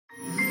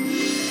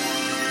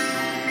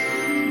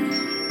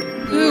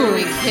are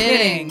we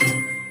kidding?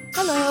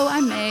 Hello,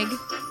 I'm Meg.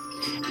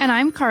 And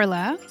I'm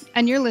Carla,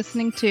 and you're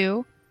listening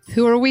to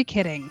Who Are We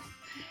Kidding?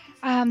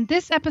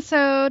 This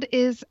episode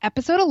is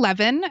episode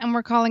 11, and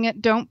we're calling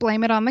it Don't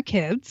Blame It on the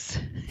Kids.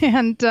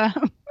 And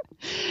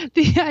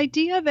the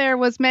idea there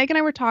was Meg and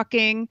I were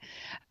talking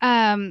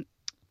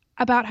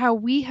about how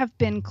we have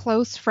been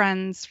close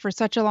friends for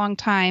such a long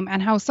time,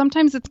 and how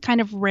sometimes it's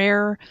kind of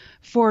rare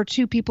for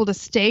two people to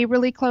stay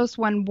really close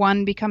when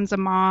one becomes a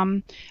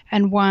mom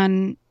and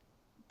one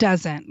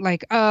doesn't.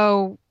 Like,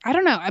 oh, I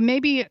don't know.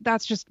 Maybe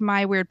that's just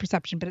my weird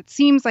perception, but it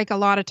seems like a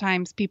lot of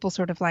times people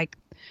sort of like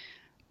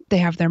they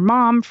have their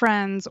mom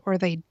friends or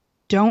they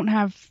don't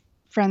have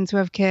friends who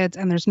have kids,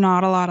 and there's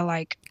not a lot of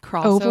like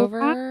Crossover.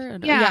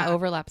 overlap. Yeah,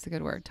 overlap's a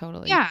good word.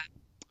 Totally. Yeah.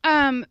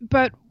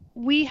 But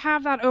we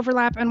have that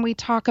overlap, and we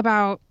talk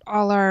about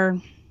all our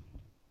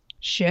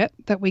shit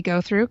that we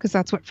go through because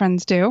that's what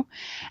friends do.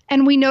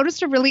 And we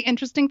noticed a really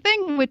interesting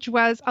thing, which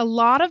was a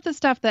lot of the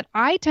stuff that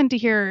I tend to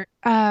hear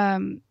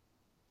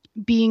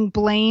being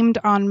blamed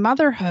on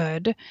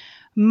motherhood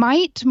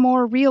might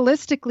more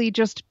realistically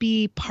just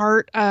be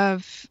part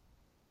of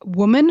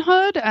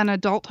womanhood and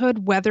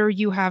adulthood, whether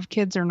you have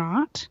kids or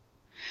not.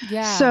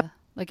 Yeah. So,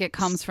 like it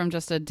comes from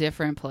just a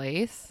different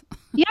place.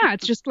 Yeah,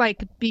 it's just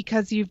like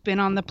because you've been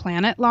on the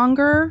planet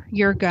longer,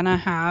 you're gonna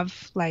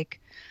have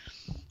like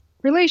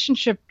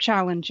relationship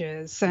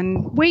challenges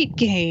and weight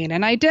gain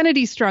and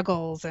identity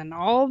struggles and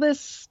all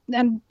this,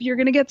 and you're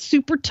gonna get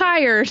super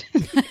tired.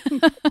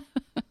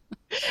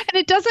 And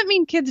it doesn't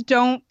mean kids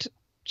don't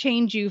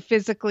change you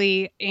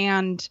physically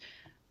and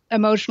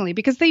emotionally,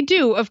 because they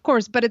do, of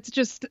course, but it's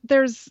just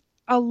there's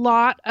a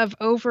lot of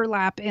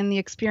overlap in the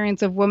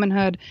experience of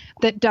womanhood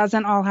that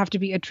doesn't all have to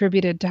be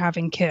attributed to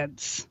having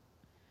kids.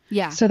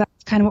 Yeah. So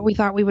that's kind of what we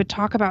thought we would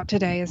talk about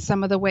today, is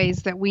some of the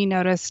ways that we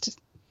noticed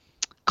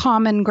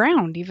common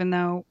ground, even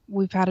though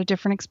we've had a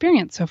different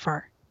experience so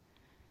far.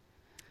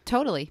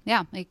 Totally.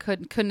 Yeah. I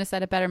couldn't have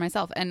said it better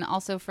myself. And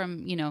also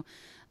from,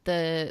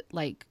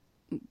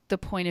 the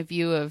point of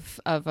view of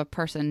a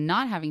person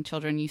not having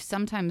children, you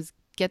sometimes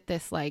get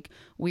this like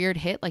weird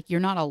hit, like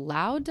you're not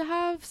allowed to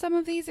have some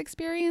of these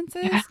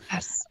experiences.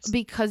 Yes.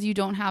 Because you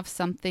don't have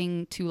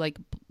something to like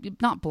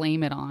not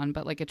blame it on,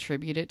 but like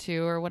attribute it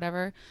to or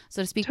whatever,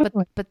 so to speak.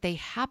 Totally. But they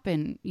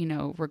happen,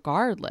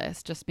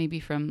 regardless, just maybe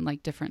from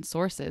like different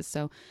sources.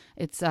 So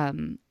it's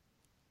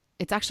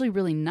actually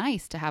really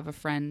nice to have a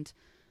friend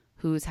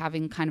who's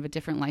having kind of a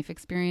different life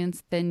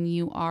experience than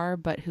you are,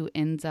 but who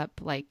ends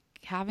up like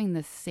having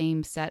the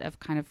same set of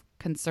kind of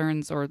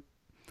concerns or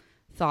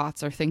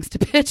thoughts or things to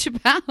bitch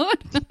about.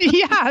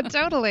 Yeah,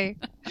 totally.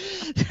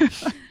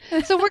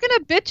 So we're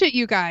gonna bitch at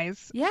you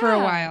guys for a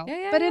while,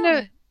 but in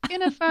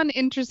a fun,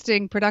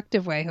 interesting,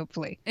 productive way,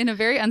 hopefully. In a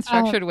very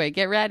unstructured way.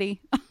 Get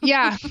ready.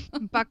 Yeah,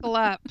 buckle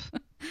up.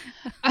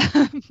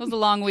 It was a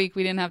long week.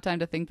 We didn't have time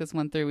to think this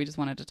one through. We just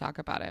wanted to talk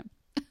about it.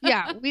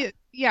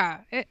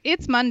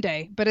 It's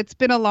Monday, but it's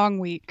been a long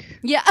week.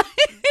 Yeah.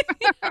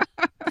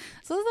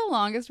 So this is the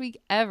longest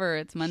week ever.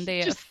 It's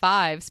Monday at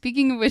 5.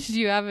 Speaking of which, do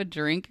you have a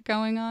drink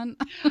going on?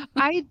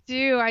 I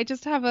do. I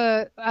just have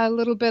a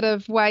little bit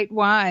of white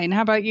wine.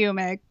 How about you,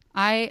 Meg?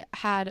 I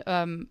had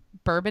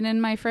bourbon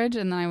in my fridge,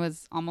 and then I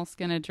was almost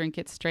going to drink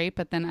it straight,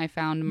 but then I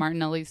found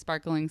Martinelli's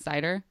sparkling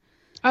cider.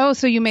 Oh,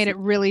 so you made it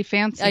really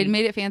fancy. I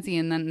made it fancy,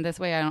 and then this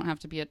way I don't have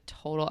to be a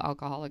total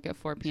alcoholic at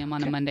 4 p.m.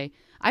 on a Monday.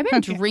 I've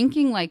been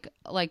drinking like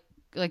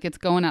it's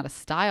going out of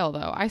style,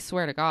 though. I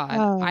swear to God.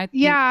 Oh,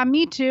 yeah,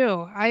 me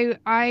too.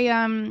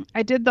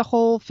 I did the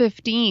whole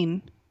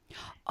 15,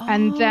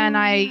 and then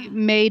I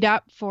made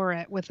up for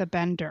it with a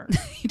bender.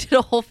 You did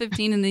a whole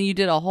 15, and then you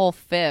did a whole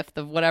fifth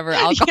of whatever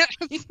alcohol.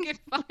 Yes,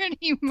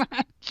 pretty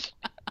much.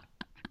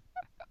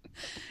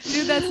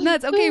 Dude, that's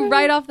nuts. Okay,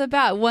 right off the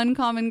bat, one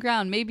common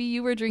ground. Maybe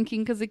you were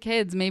drinking because of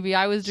kids. Maybe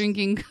I was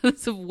drinking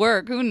because of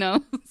work. Who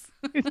knows?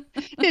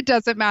 It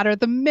doesn't matter.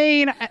 The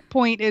main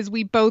point is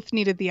we both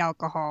needed the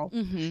alcohol.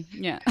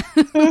 Mm-hmm. Yeah.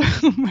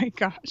 Oh my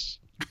gosh.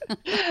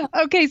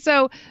 Okay,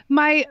 so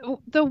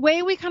the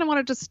way we kind of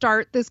wanted to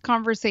start this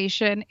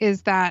conversation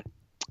is that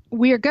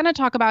we are going to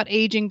talk about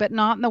aging, but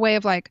not in the way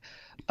of like,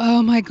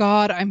 oh my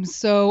God, I'm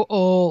so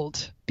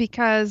old,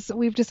 because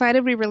we've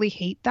decided we really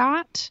hate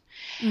that.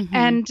 Mm-hmm.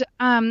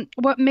 And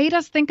what made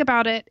us think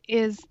about it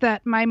is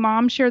that my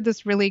mom shared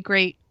this really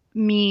great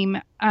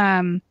meme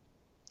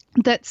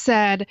that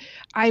said,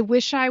 I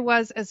wish I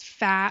was as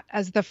fat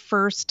as the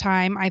first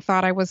time I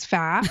thought I was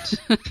fat.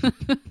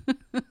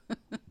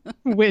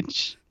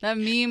 Which that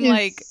meme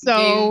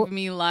gave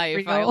me life.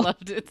 Real. I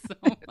loved it so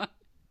much.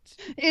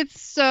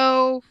 It's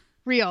so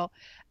real.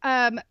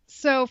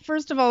 So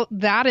first of all,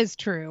 that is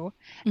true.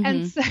 Mm-hmm.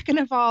 And second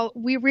of all,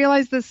 we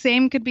realized the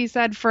same could be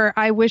said for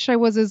I wish I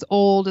was as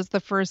old as the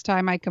first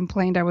time I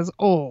complained I was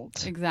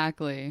old.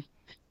 Exactly.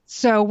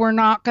 So we're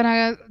not going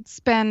to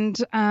spend...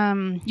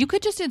 You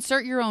could just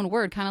insert your own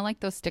word, kind of like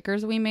those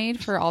stickers we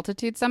made for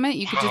Altitude Summit.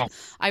 You could just,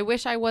 I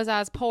wish I was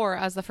as poor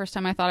as the first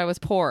time I thought I was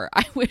poor.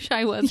 I wish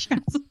I was...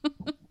 Yes.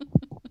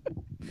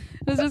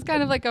 This is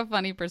kind of like a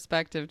funny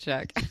perspective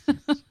check.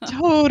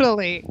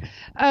 Totally.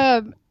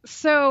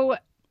 So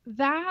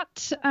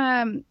that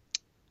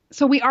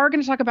so we are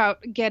going to talk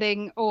about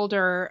getting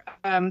older,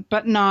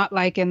 but not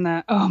like in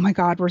the, oh my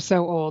God, we're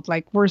so old.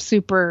 Like we're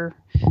super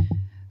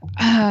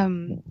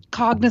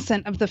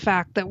cognizant of the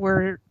fact that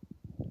we're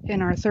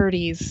in our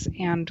 30s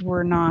and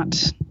we're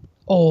not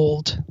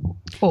old.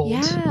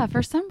 Yeah,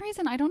 for some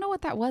reason, I don't know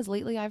what that was.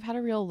 Lately, I've had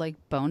a real like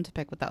bone to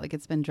pick with that. Like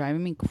it's been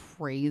driving me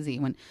crazy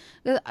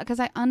because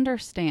I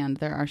understand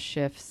there are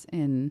shifts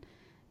in,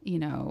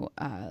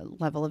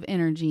 level of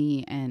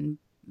energy and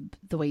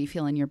the way you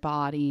feel in your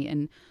body.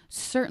 And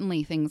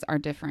certainly things are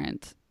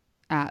different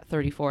at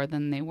 34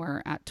 than they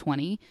were at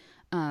 20.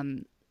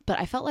 But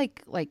I felt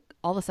like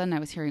all of a sudden I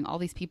was hearing all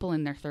these people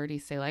in their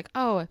 30s say like,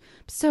 oh, I'm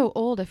so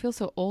old. I feel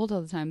so old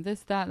all the time.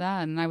 This, that.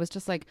 And I was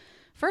just like,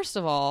 first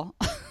of all,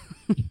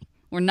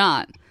 we're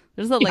not.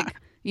 There's like,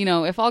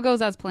 if all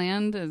goes as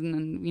planned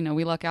and,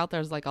 we luck out,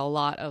 there's like a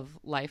lot of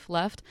life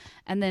left.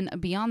 And then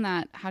beyond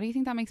that, how do you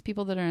think that makes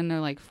people that are in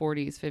their like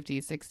 40s,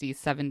 50s, 60s,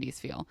 70s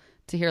feel?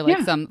 To hear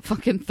like some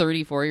fucking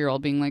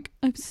 34-year-old being like,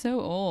 I'm so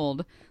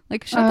old.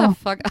 Like, shut the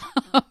fuck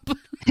up.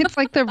 It's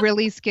like the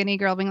really skinny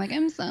girl being like,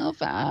 I'm so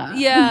fat.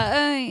 Yeah,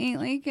 I ate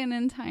like an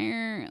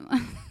entire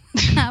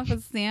half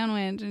a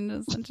sandwich and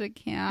just such a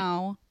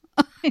cow.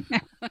 Oh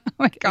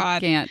my God. I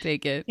can't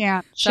take it.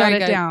 Yeah. Sorry, Shut it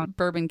guys, down.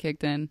 Bourbon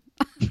kicked in.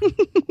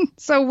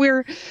 So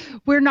we're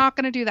not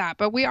going to do that,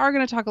 but we are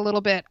going to talk a little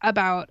bit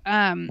about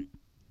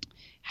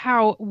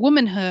how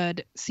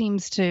womanhood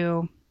seems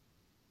to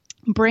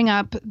bring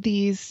up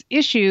these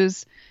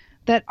issues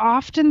that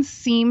often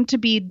seem to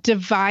be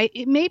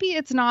divided. Maybe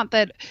it's not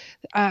that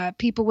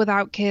people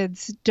without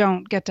kids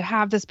don't get to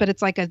have this, but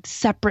it's like a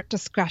separate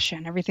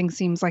discussion. Everything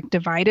seems like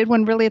divided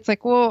when really it's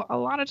like, well, a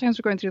lot of times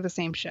we're going through the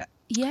same shit.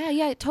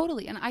 Yeah,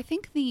 totally. And I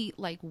think the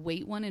like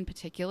weight one in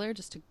particular,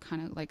 just to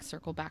kind of like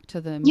circle back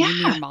to the meme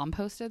your mom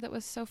posted that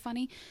was so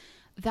funny.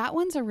 That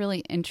one's a really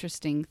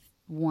interesting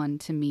one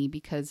to me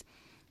because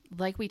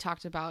like we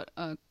talked about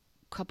a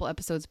couple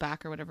episodes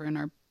back or whatever in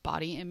our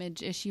body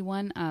image issue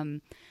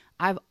one,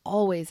 I've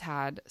always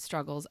had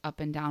struggles up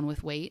and down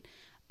with weight.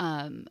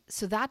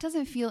 So that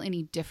doesn't feel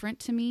any different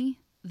to me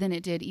than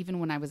it did even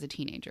when I was a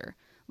teenager.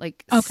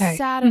 Like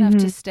sad enough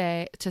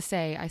to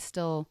say I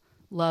still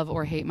love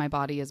or hate my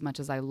body as much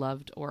as I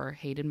loved or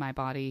hated my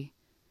body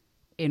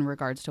in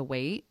regards to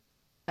weight.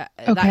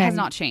 That has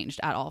not changed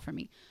at all for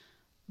me.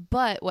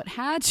 But what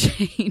had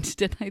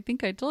changed, and I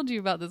think I told you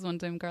about this one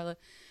time, Carla,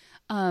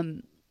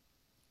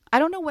 I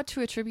don't know what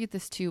to attribute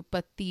this to,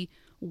 but the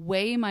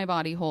way my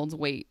body holds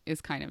weight is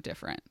kind of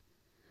different.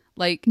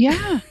 Like,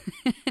 yeah.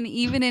 And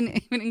even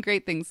in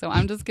great things. So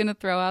I'm just going to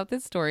throw out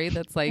this story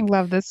that's like, I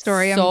love this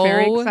story. I'm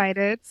very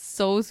excited.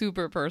 So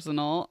super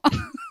personal.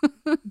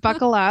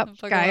 Buckle up,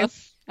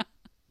 guys.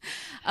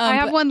 I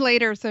have one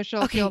later, so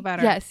she'll feel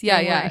better. Yes.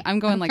 Yeah. I'm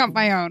going like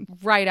my own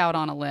right out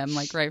on a limb,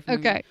 like right from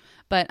okay.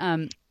 But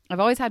I've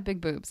always had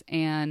big boobs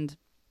and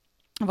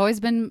I've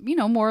always been,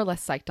 more or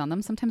less psyched on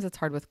them. Sometimes it's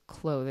hard with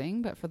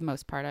clothing, but for the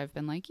most part, I've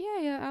been like,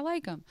 yeah, I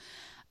like them.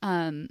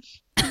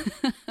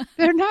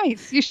 They're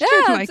nice. You should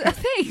like them.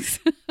 Thanks.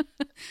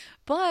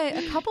 But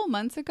a couple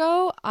months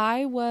ago,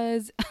 I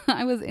was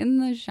in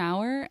the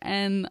shower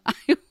and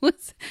I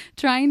was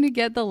trying to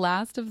get the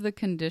last of the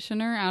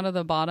conditioner out of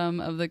the bottom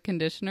of the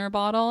conditioner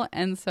bottle.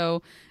 And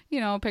so,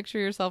 picture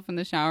yourself in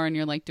the shower and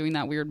you're like doing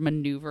that weird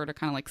maneuver to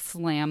kind of like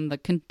slam the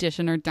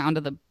conditioner down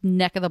to the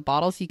neck of the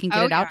bottle so you can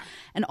get it out.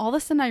 And all of a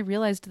sudden I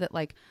realized that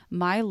like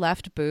my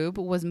left boob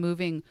was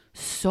moving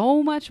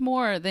so much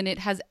more than it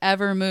has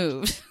ever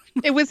moved.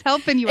 It was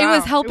helping you out. It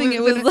was helping.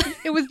 It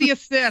was the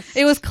assist.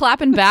 It was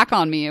clapping back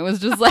on me. It was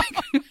just like,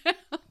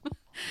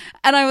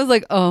 and I was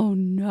like, oh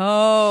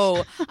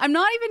no, I'm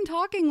not even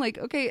talking like,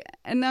 okay.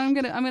 And now I'm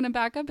going to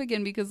back up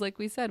again because like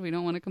we said, we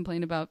don't want to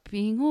complain about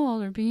being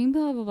old or being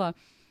blah, blah, blah.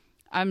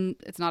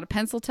 It's not a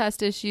pencil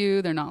test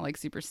issue. They're not like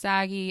super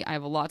saggy. I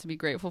have a lot to be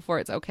grateful for.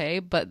 It's okay.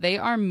 But they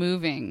are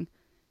moving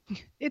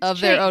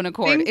their own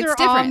accord. Things it's are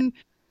different.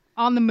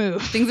 On the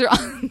move. Things are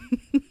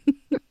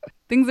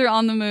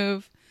on the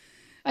move.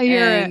 I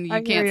hear and it.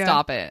 You can't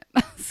stop it.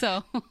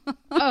 So.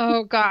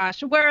 Oh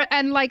gosh.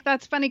 And like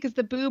that's funny because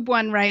the boob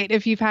one, right?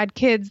 If you've had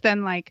kids,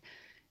 then like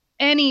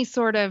any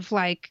sort of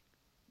like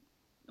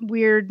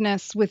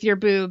weirdness with your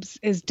boobs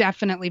is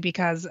definitely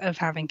because of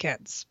having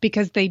kids,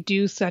 because they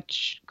do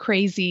such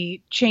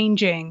crazy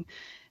changing.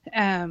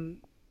 When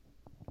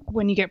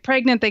you get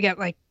pregnant, they get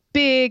like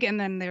big and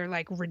then they're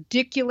like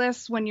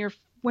ridiculous. When your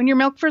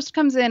milk first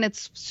comes in,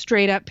 it's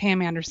straight up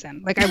Pam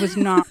Anderson. Like I was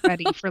not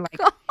ready for like,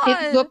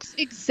 it looks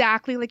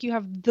exactly like you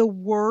have the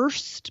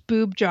worst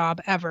boob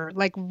job ever,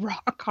 like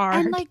rock hard.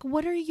 And like,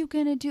 what are you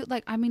going to do?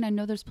 Like, I mean, I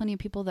know there's plenty of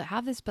people that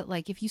have this, but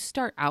like, if you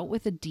start out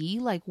with a D,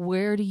 like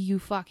where do you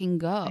fucking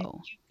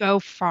go? You go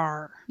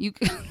far. You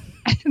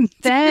and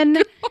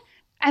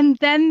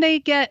then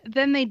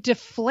they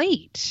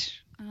deflate.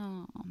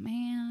 Oh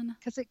man.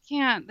 Because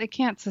they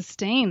can't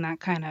sustain that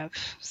kind of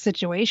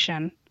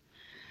situation.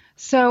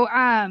 So,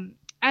 and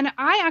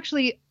I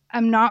actually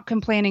am not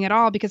complaining at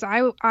all because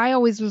I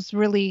always was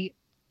really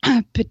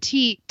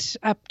petite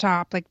up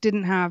top, like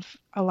didn't have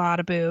a lot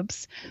of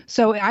boobs.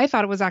 So I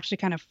thought it was actually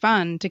kind of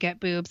fun to get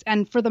boobs.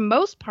 And for the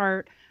most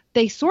part,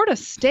 they sort of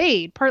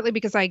stayed, partly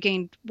because I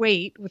gained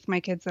weight with my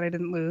kids that I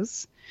didn't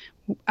lose.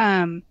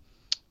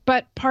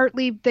 But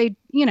partly they,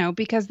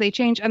 because they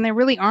change and they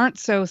really aren't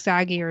so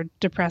saggy or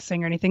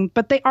depressing or anything,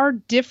 but they are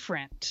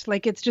different.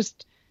 Like it's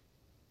just,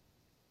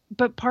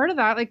 but part of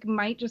that like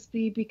might just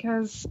be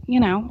because,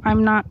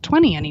 I'm not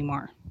 20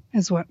 anymore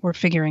is what we're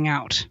figuring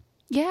out.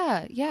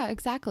 Yeah,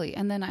 exactly.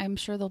 And then I'm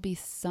sure there'll be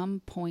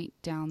some point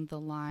down the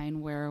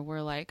line where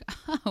we're like,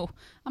 oh,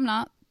 I'm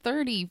not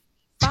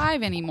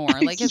 35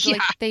 anymore. Like it's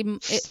like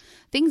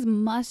things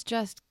must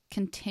just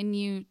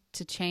continue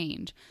to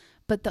change.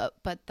 But the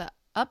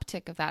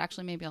uptick of that,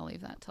 actually, maybe I'll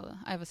leave that till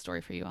I have a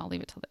story for you. I'll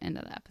leave it till the end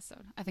of the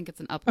episode. I think it's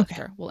an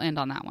uplifter. Okay. We'll end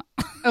on that one.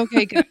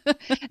 Okay, good.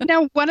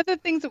 Now, one of the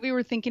things that we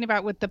were thinking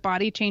about with the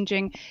body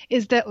changing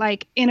is that,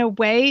 like, in a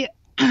way,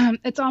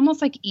 it's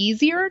almost like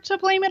easier to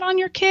blame it on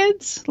your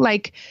kids,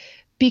 like,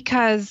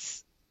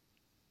 because,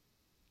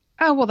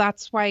 oh, well,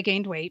 that's why I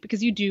gained weight,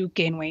 because you do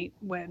gain weight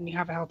when you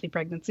have a healthy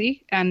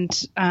pregnancy, and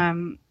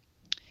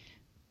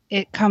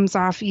it comes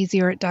off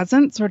easier, it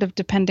doesn't, sort of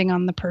depending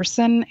on the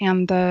person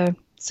and the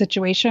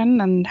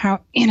situation and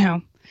how,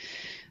 I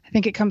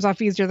think it comes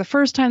off easier the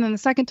first time than the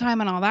second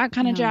time and all that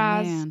kind of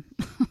jazz.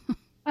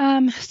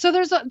 So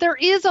there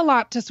is a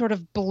lot to sort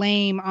of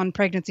blame on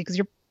pregnancy because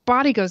your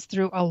body goes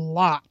through a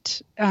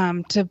lot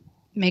to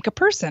make a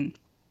person.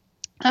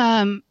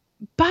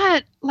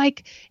 But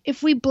like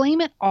if we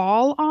blame it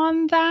all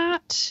on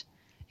that,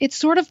 it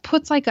sort of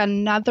puts like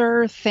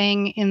another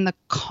thing in the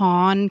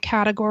con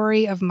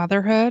category of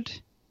motherhood.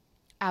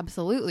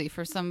 Absolutely.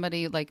 For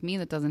somebody like me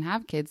that doesn't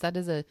have kids, that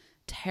is a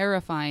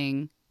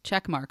terrifying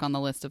check mark on the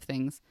list of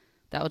things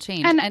that will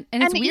change. And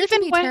it's weird to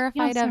be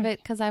terrified of it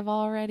because I've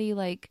already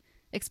like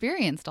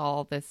experienced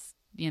all this,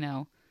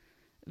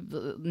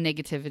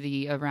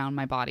 negativity around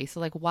my body.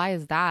 So like, why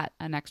is that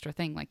an extra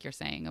thing? Like you're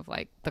saying of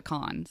like the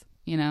cons,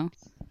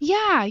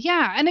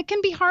 Yeah. And it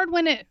can be hard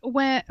when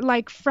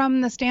like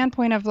from the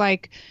standpoint of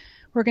like,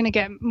 we're going to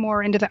get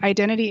more into the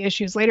identity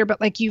issues later,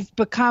 but like you've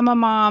become a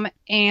mom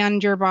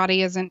and your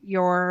body isn't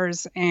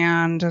yours.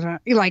 And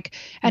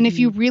and if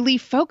you really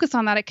focus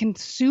on that, it can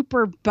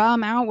super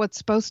bum out what's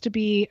supposed to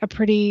be a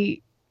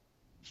pretty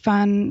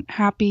fun,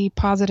 happy,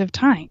 positive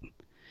time.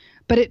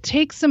 But it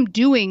takes some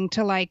doing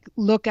to like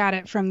look at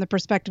it from the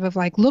perspective of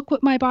like, look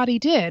what my body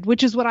did,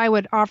 which is what I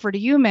would offer to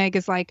you, Meg,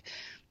 is like,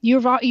 you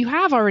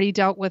have already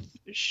dealt with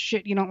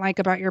shit you don't like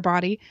about your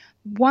body.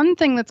 One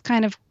thing that's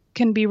kind of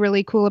can be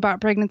really cool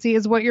about pregnancy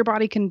is what your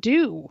body can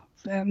do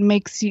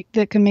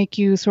that can make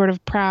you sort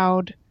of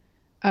proud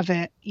of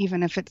it,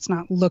 even if it's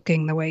not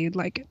looking the way you'd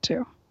like it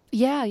to.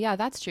 Yeah,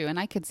 that's true. And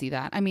I could see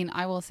that. I mean,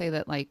 I will say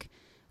that like,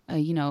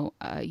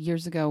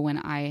 years ago when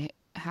I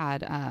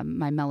had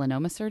my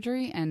melanoma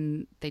surgery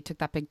and they took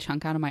that big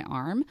chunk out of my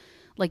arm,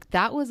 like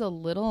that was a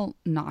little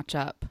notch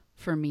up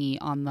for me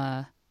on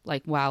the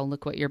like, wow,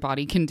 look what your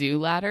body can do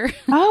ladder.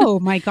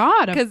 Oh my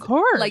God, of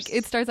course. Like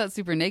it starts out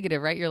super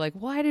negative, right? You're like,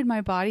 why did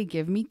my body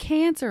give me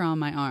cancer on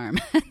my arm?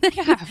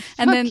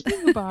 And then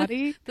you,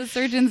 body. The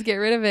surgeons get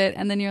rid of it.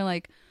 And then you're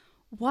like,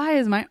 why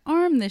is my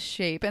arm this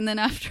shape? And then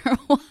after a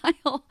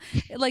while,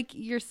 like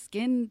your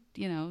skin,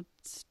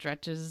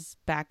 stretches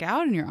back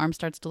out and your arm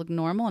starts to look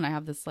normal. And I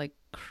have this like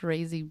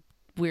crazy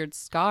weird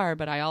scar,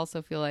 but I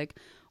also feel like,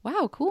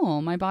 wow,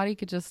 cool. My body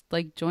could just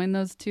like join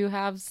those two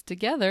halves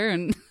together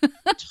and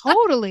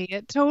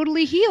it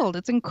totally healed.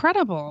 It's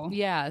incredible.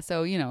 Yeah.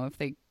 So, if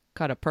they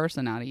cut a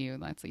person out of you,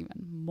 that's even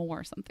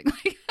more something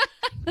like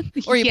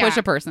that. Or you push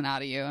a person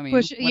out of you. I mean,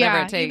 whatever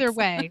it takes. Either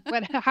way,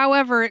 but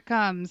however it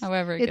comes,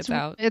 however it gets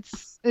out.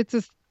 It's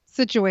a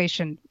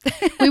situation.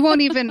 We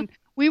won't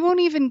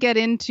even get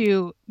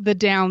into the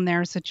down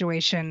there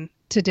situation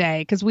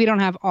today because we don't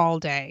have all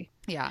day.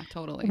 Yeah,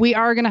 totally. We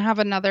are going to have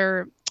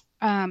another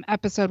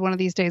episode one of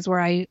these days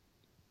where I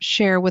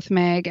share with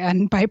Meg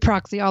and by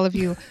proxy all of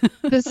you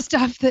the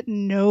stuff that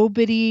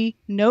nobody,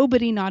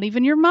 not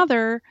even your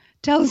mother,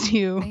 tells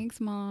you. Thanks,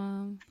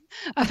 Mom.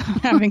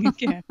 About having a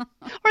kid.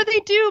 Or they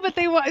do, but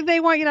they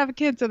want you to have a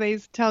kid, so they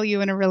tell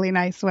you in a really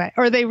nice way,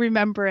 or they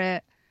remember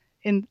it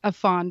in a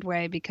fond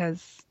way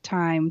because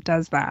time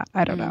does that.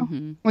 I don't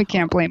know. We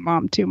can't blame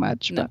Mom too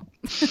much. No.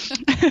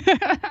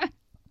 But.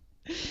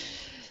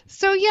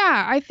 So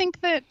yeah, I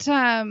think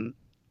that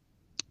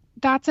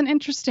that's an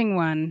interesting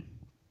one.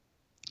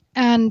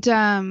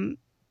 And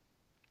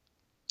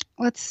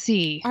let's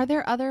see. Are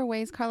there other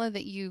ways, Carla,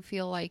 that you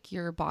feel like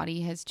your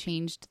body has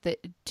changed? That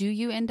do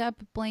you end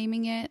up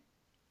blaming it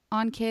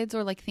on kids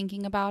or like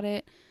thinking about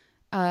it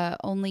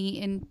only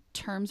in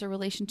terms or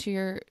relation to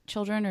your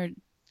children? Or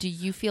do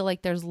you feel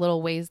like there's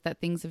little ways that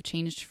things have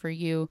changed for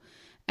you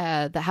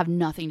that have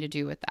nothing to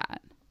do with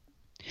that?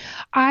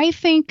 I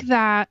think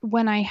that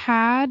when I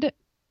had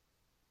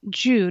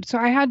Jude, so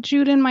I had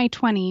Jude in my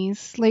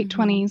 20s, late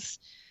 20s,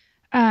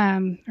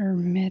 or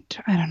mid,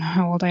 I don't know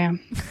how old I am,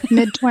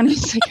 mid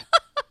 20s.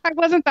 I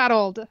wasn't that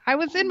old. I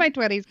was in my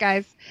 20s,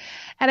 guys.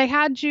 And I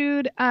had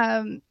Jude,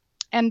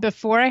 And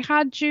before I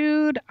had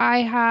Jude, I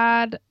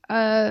had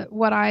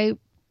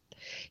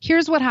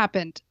here's what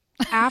happened.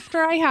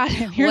 After I had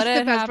him, here's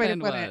the best way to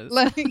put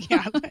it.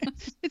 Yeah,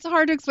 it's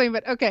hard to explain,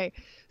 but okay.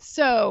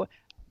 So,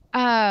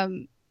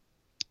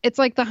 it's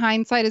like the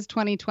hindsight is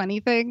 2020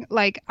 thing.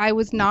 Like, I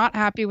was not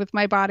happy with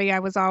my body. I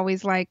was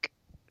always like,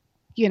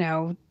 you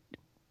know,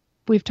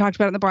 we've talked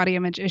about it in the body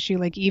image issue,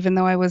 like even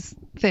though I was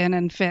thin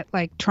and fit,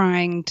 like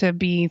trying to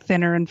be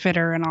thinner and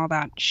fitter and all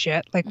that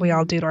shit, like we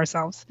all do to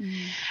ourselves.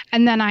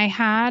 And then I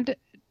had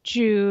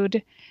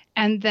Jude,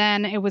 and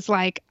then it was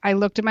like I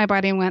looked at my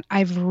body and went,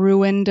 I've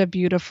ruined a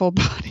beautiful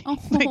body.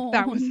 Like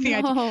that was the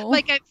idea.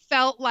 Like it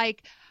felt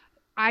like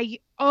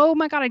oh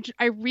my God,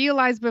 I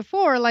realized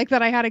before like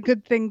that I had a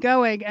good thing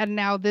going, and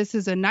now this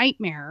is a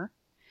nightmare.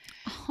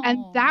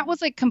 And that was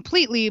like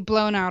completely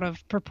blown out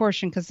of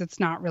proportion because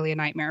it's not really a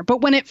nightmare.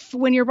 But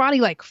when your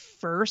body like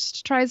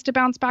first tries to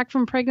bounce back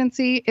from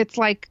pregnancy, it's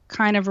like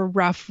kind of a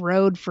rough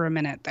road for a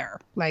minute there.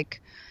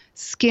 Like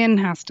skin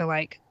has to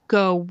like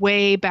go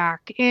way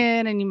back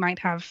in, and you might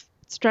have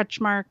stretch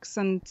marks,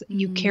 and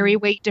you carry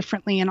weight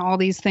differently, and all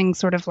these things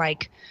sort of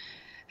like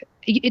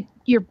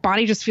your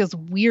body just feels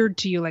weird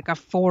to you, like a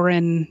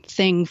foreign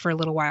thing for a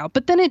little while.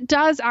 But then it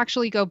does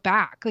actually go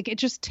back. Like it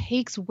just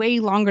takes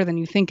way longer than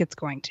you think it's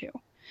going to.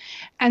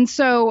 And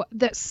so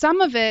that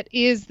some of it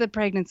is the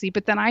pregnancy,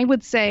 but then I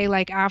would say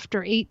like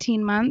after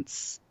 18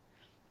 months,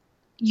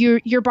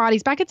 your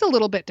body's back. It's a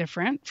little bit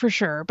different for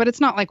sure, but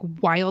it's not like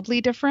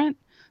wildly different.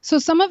 So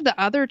some of the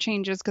other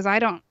changes, because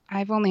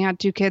I've only had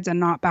 2 kids and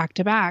not back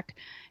to back,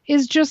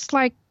 is just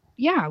like,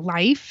 yeah,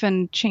 life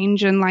and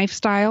change in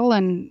lifestyle,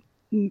 and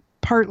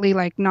partly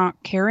like not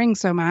caring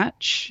so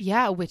much.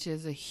 Yeah, which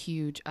is a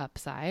huge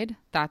upside.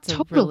 That's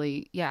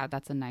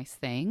that's a nice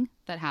thing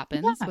that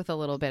happens with a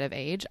little bit of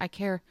age. I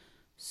care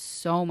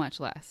so much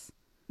less.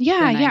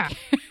 Yeah.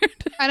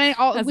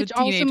 And which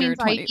also means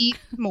I eat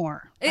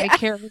more. I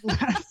care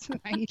less.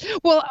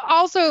 Well,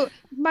 also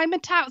my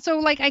so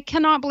like I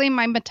cannot blame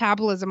my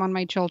metabolism on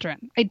my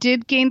children. I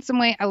did gain some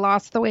weight. I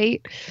lost the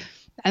weight,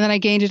 and then I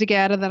gained it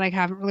again, and then I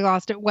haven't really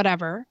lost it,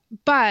 whatever.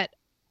 But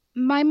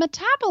my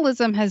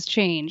metabolism has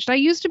changed. I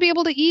used to be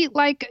able to eat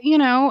like, you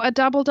know, a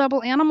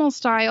double animal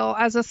style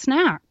as a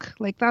snack.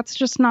 Like that's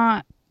just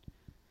not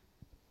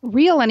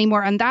real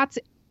anymore. And that's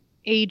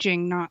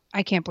aging.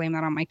 I can't blame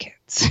that on my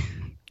kids.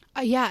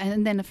 Yeah.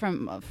 And then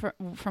from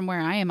where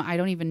I am, I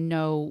don't even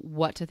know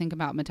what to think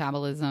about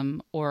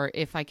metabolism, or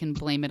if I can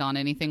blame it on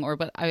anything,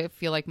 but I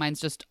feel like mine's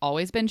just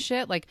always been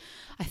shit. Like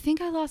I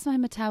think I lost my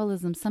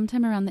metabolism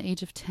sometime around the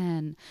age of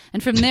 10.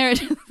 And from there,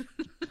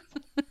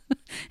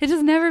 it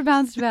just never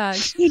bounced back.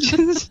 You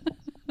just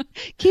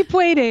keep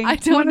waiting. I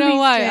don't know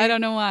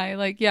why.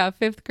 Like, yeah,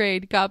 5th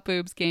grade, got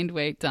boobs, gained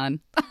weight,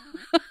 done.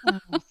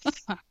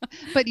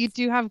 But you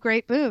do have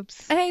great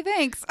boobs. Hey,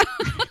 thanks.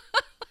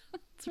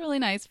 It's really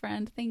nice,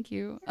 friend. Thank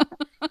you.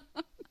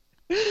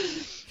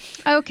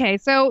 Okay,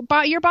 so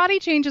your body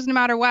changes no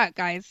matter what,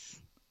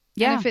 guys.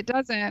 Yeah. And if it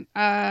doesn't,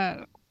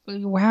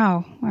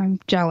 wow, I'm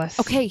jealous.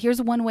 Okay,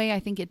 here's one way I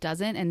think it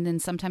doesn't, and then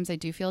sometimes I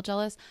do feel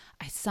jealous.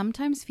 I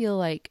sometimes feel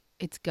like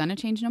it's gonna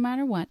change no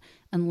matter what,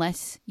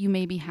 unless you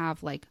maybe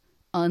have like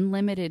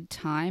unlimited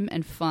time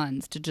and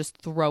funds to just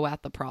throw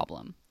at the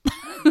problem.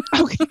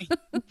 Okay,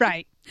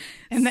 right.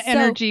 And the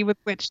energy with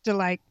which to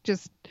like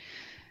just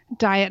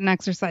diet and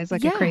exercise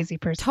like a crazy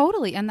person.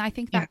 Totally. And I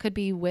think that could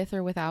be with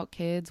or without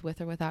kids, with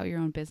or without your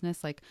own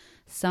business. Like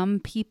some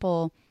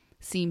people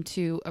seem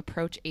to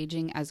approach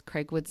aging, as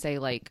Craig would say,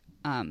 like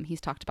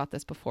he's talked about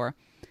this before,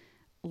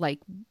 like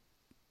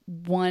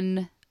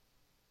one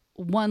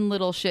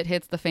little shit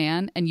hits the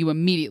fan and you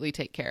immediately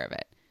take care of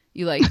it.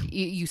 You like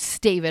you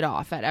stave it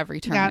off at every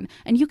turn. Yeah.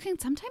 And you can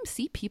sometimes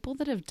see people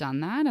that have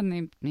done that,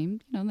 and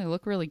they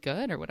look really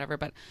good or whatever,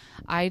 but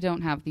I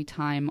don't have the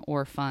time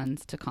or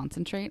funds to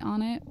concentrate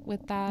on it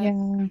with that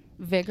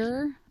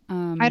vigor.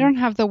 I don't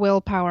have the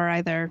willpower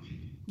either.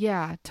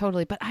 Yeah,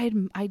 totally. But I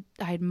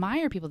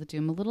admire people that do.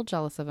 I'm a little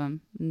jealous of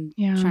them.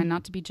 Trying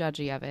not to be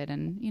judgy of it,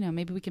 and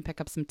maybe we can pick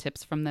up some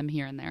tips from them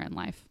here and there in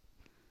life.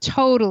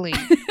 Totally.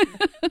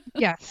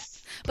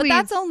 Yes. But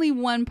that's only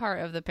one part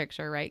of the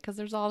picture, right? Because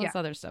there's all this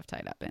other stuff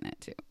tied up in it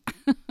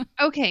too.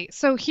 Okay,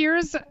 so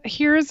here's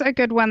a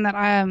good one that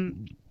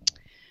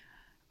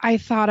I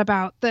thought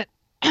about that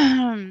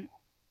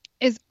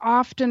is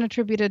often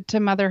attributed to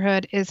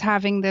motherhood, is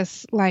having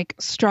this like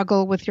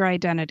struggle with your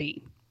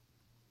identity.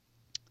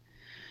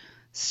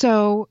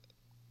 So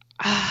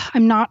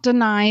I'm not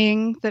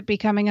denying that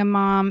becoming a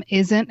mom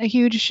isn't a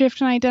huge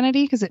shift in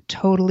identity, because it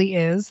totally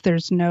is.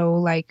 There's no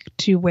like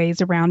 2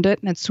 ways around it.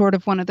 And it's sort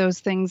of one of those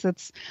things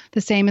that's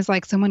the same as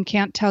like someone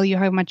can't tell you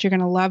how much you're going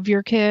to love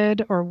your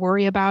kid or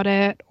worry about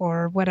it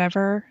or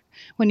whatever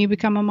when you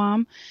become a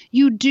mom.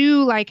 You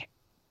do, like,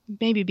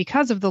 maybe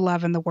because of the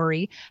love and the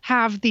worry,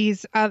 have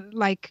these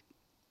like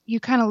you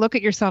kind of look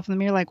at yourself in the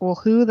mirror like, well,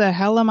 who the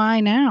hell am I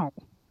now?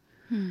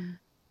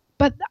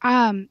 But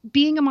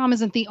being a mom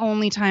isn't the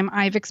only time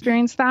I've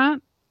experienced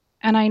that.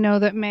 And I know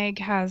that Meg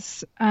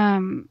has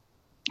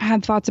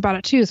had thoughts about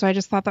it too. So I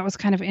just thought that was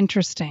kind of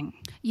interesting.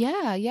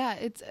 Yeah,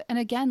 yeah. And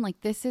again,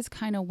 like this is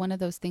kind of one of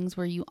those things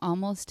where you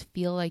almost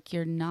feel like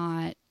you're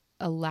not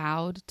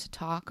allowed to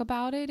talk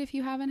about it if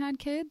you haven't had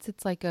kids.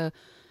 It's like a,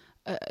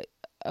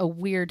 a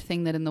weird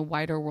thing that in the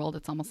wider world,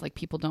 it's almost like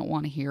people don't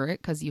want to hear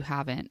it because you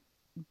haven't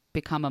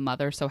become a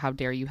mother. So how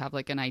dare you have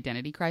like an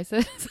identity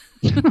crisis?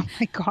 Oh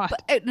my God.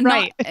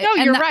 Right. No,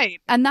 you're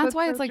right. And that's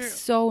why so it's like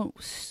true.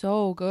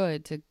 so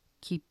good to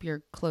keep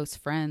your close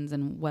friends,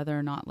 and whether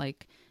or not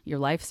like your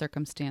life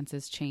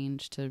circumstances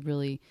change, to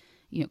really,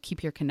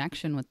 keep your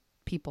connection with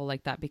people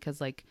like that.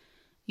 Because like,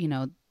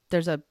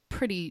 there's a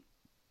pretty,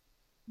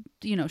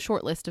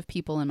 short list of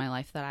people in my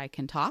life that I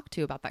can talk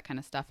to about that kind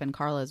of stuff. And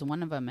Carla is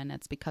one of them. And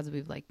it's because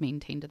we've like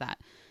maintained that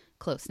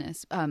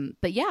closeness.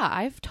 But yeah,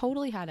 I've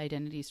totally had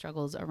identity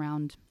struggles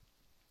around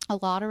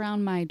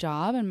my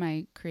job and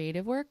my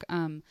creative work.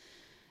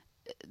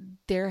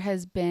 There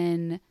has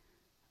been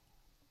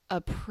a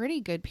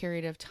pretty good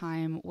period of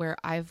time where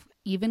I've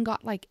even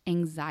got like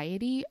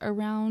anxiety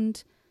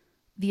around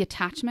the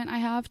attachment I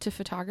have to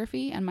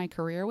photography and my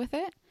career with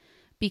it,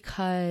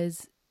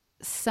 because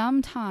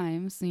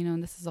sometimes,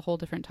 and this is a whole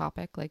different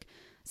topic, like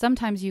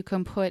sometimes you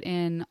can put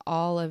in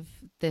all of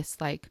this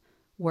like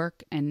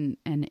work and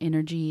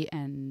energy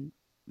and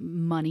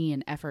money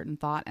and effort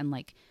and thought, and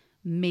like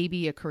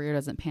maybe a career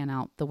doesn't pan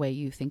out the way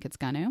you think it's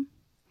gonna.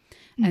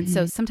 Mm-hmm. And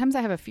so sometimes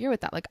I have a fear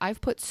with that. Like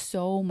I've put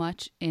so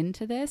much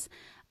into this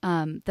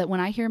that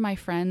when I hear my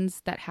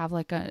friends that have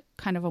like a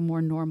kind of a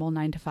more normal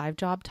 9-to-5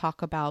 job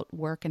talk about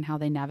work and how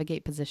they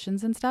navigate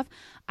positions and stuff,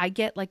 I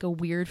get like a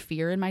weird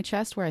fear in my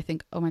chest where I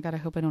think, oh my God, I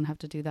hope I don't have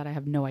to do that. I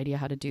have no idea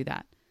how to do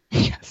that.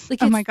 Yes.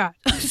 Like, oh my God.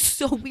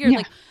 So weird. Yeah.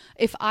 Like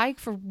if I,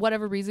 for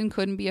whatever reason,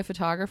 couldn't be a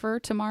photographer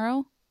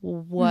tomorrow,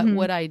 what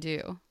would I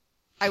do?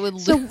 I would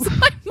lose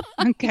my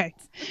mind. Okay.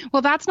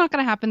 Well, that's not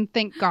going to happen.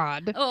 Thank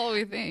God. Oh,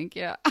 we think.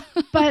 Yeah.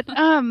 But,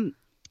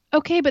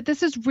 okay, but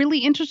this is really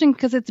interesting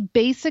because it's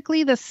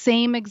basically the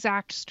same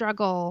exact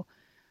struggle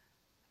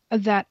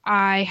that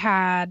I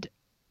had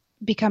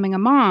becoming a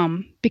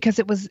mom, because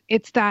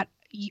it's that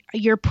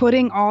you're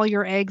putting all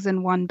your eggs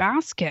in one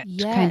basket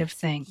kind of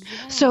thing.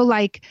 Yeah. So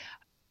like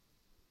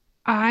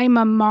I'm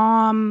a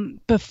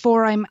mom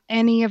before I'm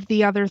any of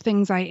the other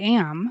things I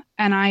am,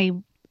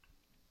 and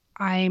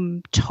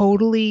I'm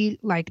totally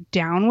like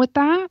down with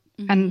that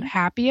and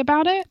happy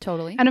about it.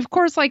 Totally. And of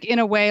course, like in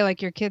a way,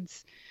 like your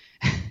kids,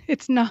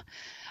 it's not,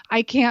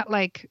 I can't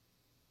like,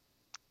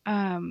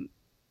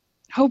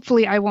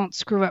 hopefully I won't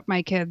screw up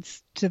my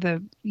kids to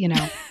the,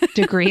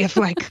 degree of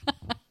like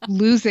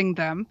losing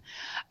them.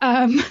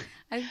 I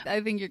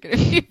think you're going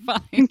to be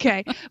fine.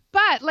 Okay.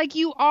 But like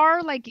you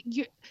are like,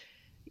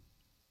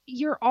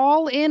 you're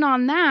all in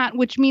on that,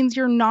 which means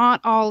you're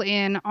not all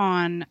in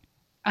on,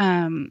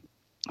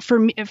 for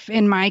me, if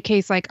in my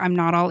case, like I'm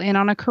not all in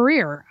on a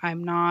career.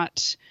 I'm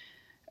not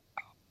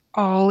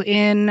all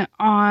in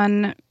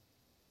on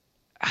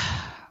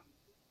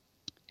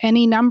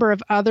any number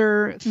of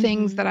other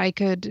things that I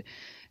could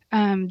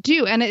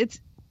do. And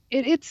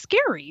it's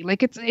scary.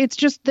 Like it's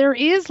just, there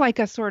is like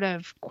a sort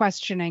of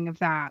questioning of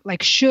that.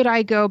 Like, should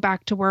I go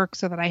back to work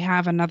so that I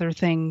have another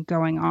thing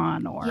going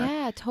on? Or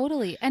yeah,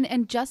 totally.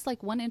 And just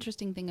like one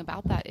interesting thing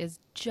about that is,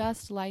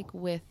 just like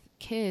with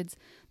kids,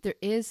 there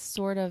is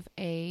sort of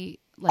a,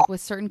 like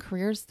with certain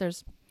careers,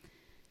 there's,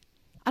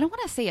 I don't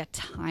want to say a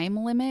time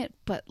limit,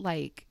 but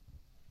like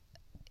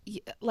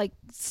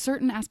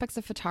certain aspects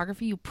of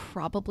photography you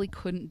probably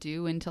couldn't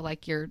do until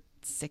like your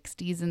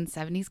 60s and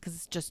 70s because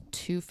it's just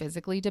too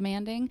physically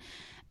demanding.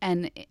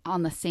 And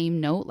on the same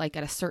note, like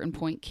at a certain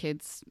point,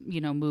 kids,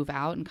 move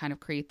out and kind of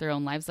create their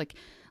own lives. Like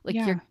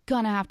yeah. You're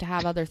gonna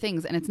have other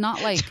things, and it's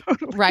not like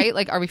totally. Right.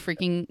 Like, are we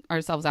freaking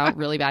ourselves out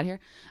really bad here?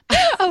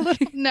 A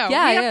little. No.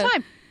 Yeah,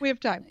 we have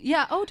time.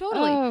 Yeah. Oh,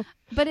 totally. Oh.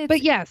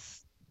 But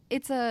yes,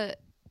 it's a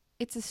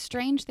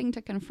strange thing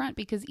to confront,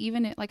 because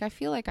even like I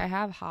feel like I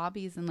have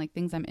hobbies and like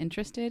things I'm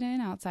interested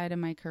in outside of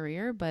my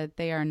career, but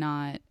they are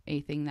not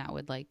a thing that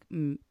would like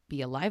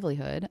be a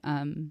livelihood.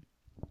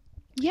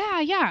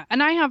 Yeah.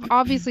 And I have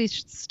obviously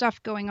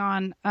stuff going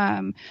on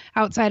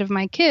outside of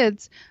my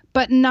kids,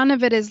 but none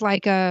of it is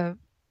like a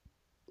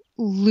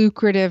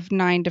lucrative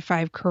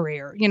 9-to-5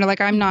 career. Like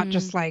I'm not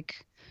just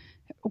like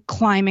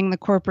climbing the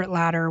corporate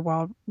ladder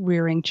while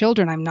rearing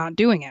children. I'm not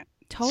doing it.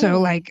 Totally. So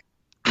like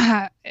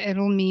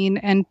it'll mean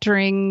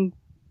entering,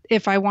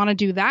 if I want to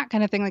do that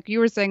kind of thing, like you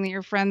were saying that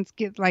your friends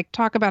get like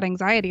talk about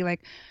anxiety,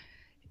 like,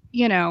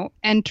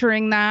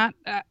 entering that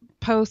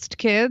post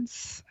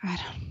kids.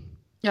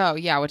 Oh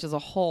yeah, which is a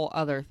whole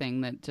other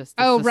thing that just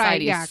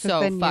society is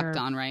so fucked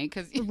on, right?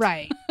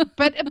 Right.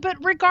 But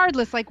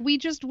regardless, like we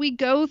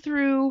go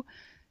through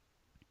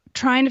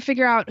trying to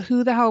figure out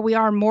who the hell we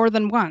are more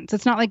than once.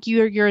 It's not like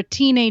you're a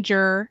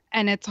teenager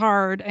and it's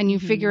hard and you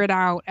figure it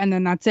out and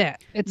then that's it.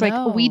 It's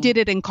like we did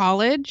it in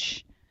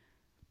college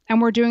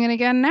and we're doing it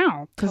again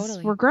now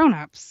because we're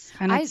grown-ups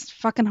and it's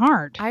fucking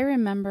hard. I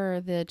remember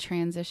the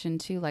transition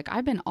too. Like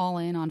I've been all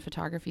in on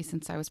photography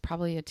since I was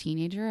probably a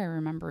teenager. I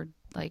remember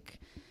like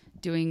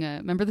doing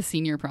remember the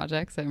senior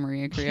projects at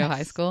Maria Carrillo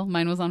High School?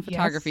 Mine was on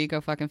photography. Yes.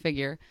 Go fucking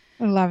figure.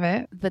 I love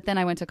it. But then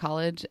I went to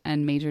college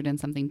and majored in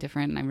something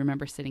different. And I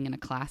remember sitting in a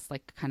class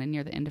like kind of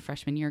near the end of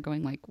freshman year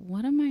going like,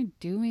 what am I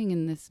doing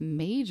in this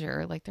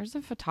major? Like there's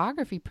a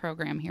photography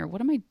program here.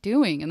 What am I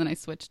doing? And then I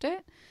switched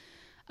it.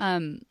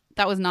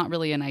 That was not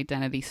really an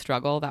identity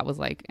struggle. That was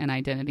like an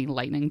identity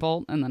lightning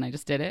bolt. And then I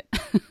just did it.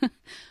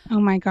 Oh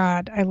my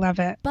God. I love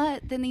it.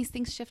 But then these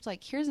things shift.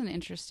 Like, here's an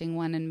interesting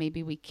one. And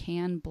maybe we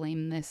can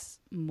blame this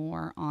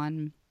more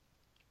on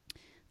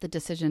the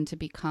decision to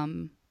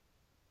become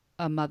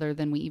a mother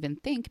than we even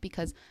think.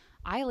 Because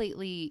I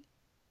lately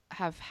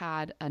have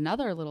had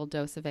another little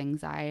dose of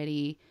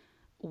anxiety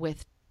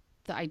with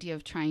the idea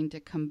of trying to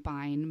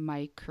combine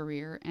my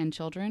career and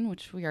children,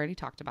 which we already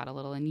talked about a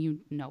little and you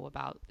know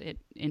about it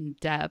in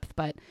depth.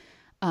 But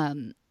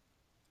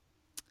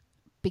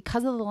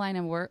because of the line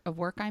of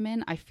work I'm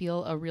in, I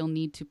feel a real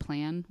need to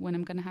plan when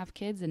I'm going to have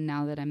kids. And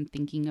now that I'm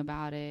thinking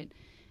about it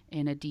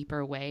in a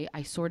deeper way,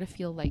 I sort of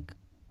feel like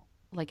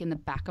in the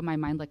back of my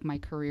mind, like my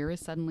career is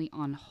suddenly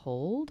on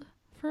hold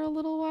for a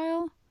little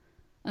while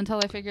until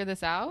I figure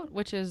this out,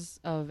 which is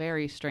a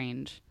very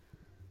strange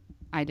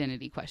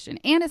identity question.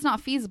 And it's not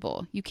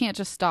feasible. You can't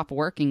just stop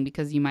working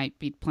because you might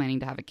be planning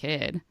to have a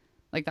kid.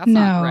 Like that's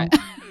not right.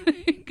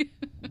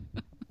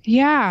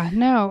 Yeah,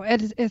 no,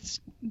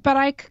 it's, but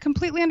I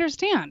completely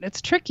understand.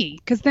 It's tricky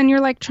because then you're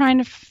like trying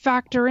to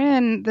factor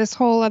in this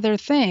whole other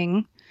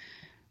thing.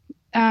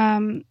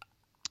 And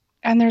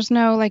there's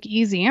no like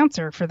easy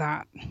answer for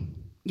that.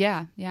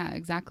 Yeah,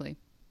 exactly.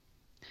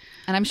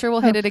 And I'm sure we'll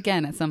hit it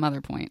again at some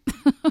other point.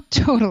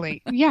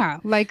 Totally. Yeah.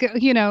 Like,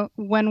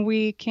 when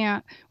we're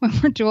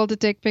too old to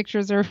take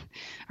pictures or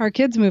our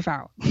kids move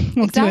out.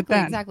 We'll do it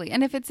then. Exactly.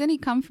 And if it's any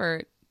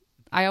comfort,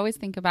 I always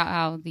think about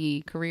how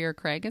the career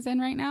Craig is in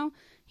right now.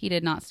 He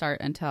did not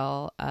start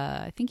until,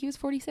 I think he was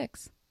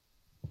 46.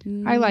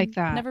 I like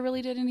that. Never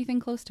really did anything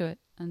close to it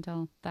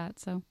until that.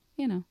 So,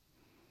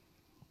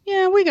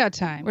 Yeah, we got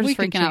time. We're just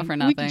freaking out for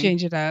nothing. We can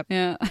change it up.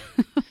 Yeah.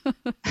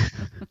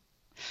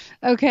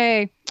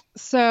 Okay.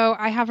 So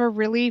I have a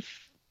really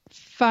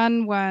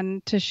fun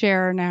one to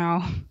share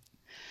now.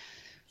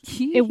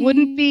 It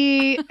wouldn't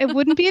be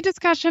a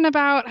discussion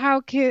about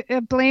how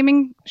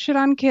blaming shit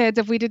on kids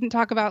if we didn't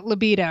talk about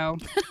libido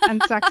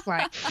and sex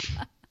life.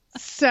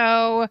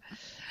 So,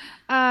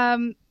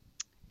 let's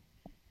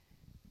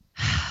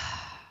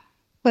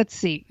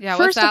see. Yeah,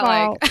 what's that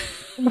like?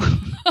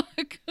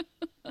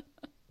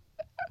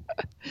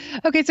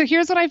 Okay, so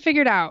here's what I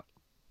figured out.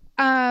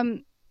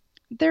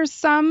 There's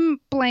some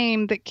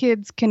blame that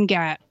kids can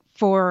get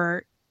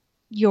for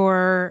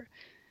your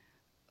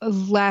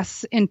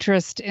less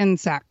interest in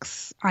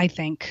sex, I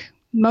think.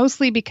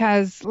 Mostly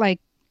because, like,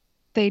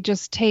 they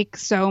just take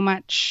so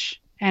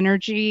much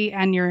energy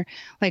and you're,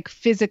 like,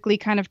 physically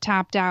kind of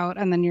tapped out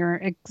and then you're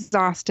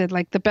exhausted.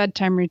 Like, the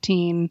bedtime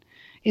routine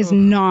is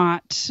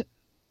not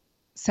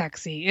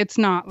sexy. It's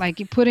not,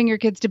 like, putting your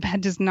kids to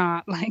bed does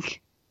not,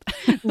 like,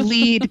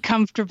 lead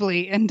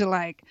comfortably into,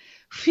 like,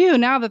 phew,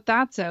 now that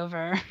that's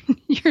over,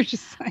 you're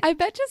just like... I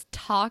bet just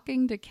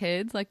talking to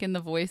kids, like in the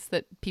voice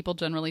that people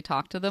generally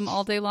talk to them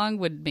all day long,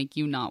 would make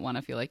you not want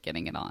to feel like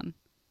getting it on.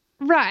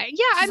 Right.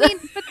 Yeah, I mean,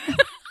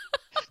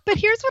 but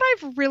here's what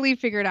I've really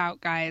figured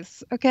out,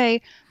 guys.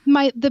 Okay,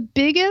 the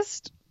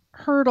biggest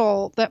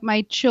hurdle that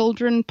my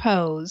children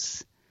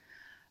pose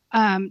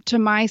to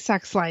my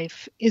sex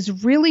life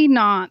is really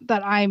not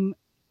that I'm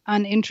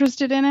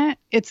uninterested in it.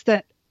 It's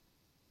that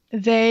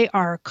they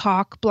are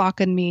cock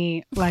blocking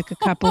me like a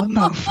couple of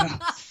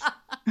mofos.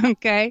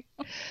 Okay?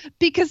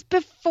 Because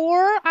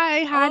before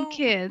I had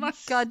kids... my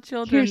God,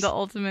 children, the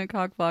ultimate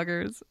cock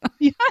blockers.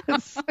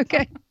 Yes.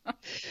 Okay.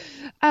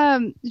 Jason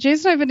and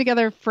I have been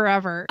together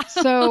forever.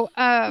 So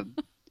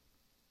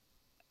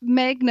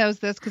Meg knows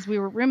this because we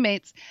were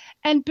roommates.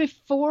 And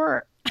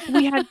before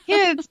we had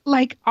kids,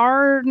 like,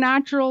 our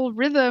natural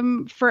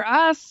rhythm for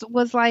us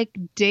was like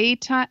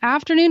daytime,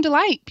 afternoon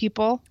delight,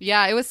 people.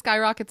 Yeah, it was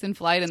skyrockets in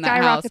flight in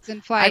that house. Skyrockets in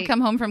flight. I'd come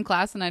home from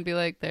class and I'd be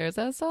like, there's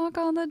a sock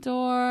on the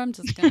door. I'm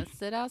just going to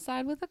sit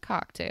outside with a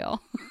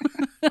cocktail.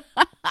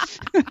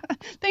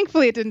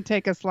 Thankfully, it didn't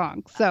take us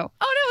long. So.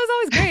 Oh, no, it was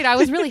always great. I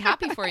was really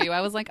happy for you.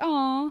 I was like,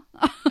 oh,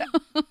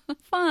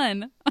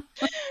 fun.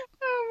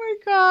 Oh, my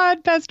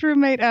God. Best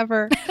roommate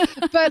ever.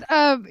 But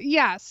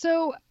yeah,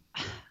 so...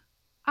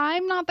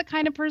 I'm not the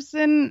kind of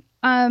person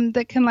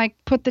that can, like,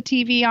 put the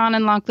TV on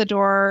and lock the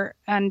door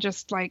and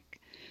just, like,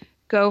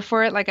 go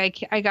for it.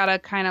 Like, I gotta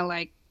kind of,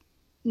 like,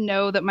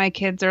 know that my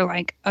kids are,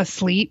 like,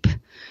 asleep.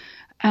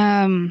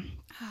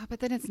 But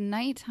then it's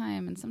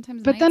nighttime, and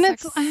sometimes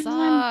sex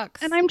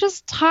sucks. And I'm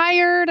just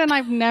tired, and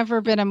I've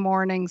never been a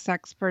morning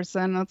sex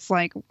person. It's,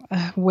 like,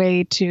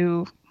 way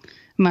too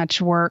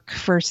much work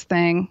first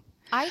thing.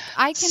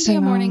 I can be a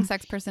morning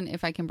sex person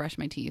if I can brush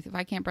my teeth. If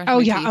I can't brush my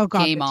teeth,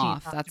 God, game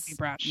off. That's to be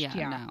brushed.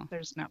 Yeah, no.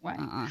 There's no way.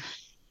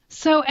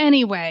 So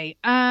anyway,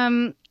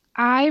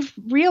 I've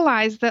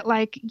realized that,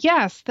 like,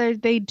 yes,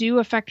 they do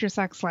affect your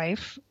sex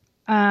life.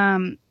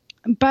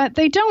 but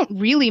they don't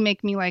really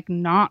make me like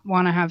not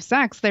want to have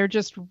sex. They're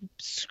just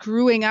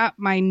screwing up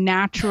my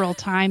natural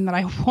time that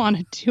I want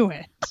to do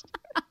it.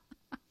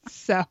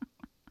 So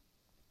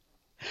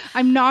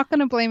I'm not going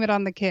to blame it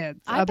on the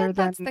kids. I bet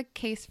that's the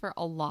case for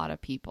a lot of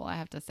people, I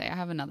have to say. I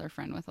have another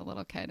friend with a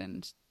little kid,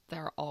 and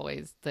they're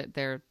always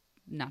their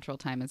natural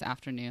time is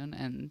afternoon,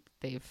 and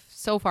they've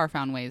so far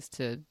found ways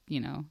to,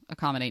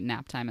 accommodate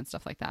nap time and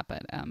stuff like that.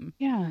 But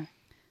yeah,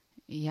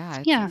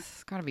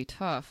 it's got to be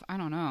tough. I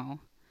don't know.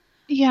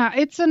 Yeah,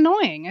 it's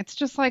annoying. It's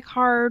just like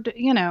hard,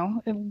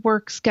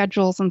 work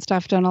schedules and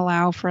stuff don't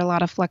allow for a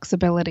lot of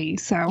flexibility.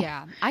 So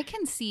yeah, I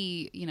can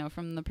see,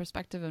 from the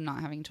perspective of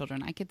not having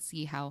children, I could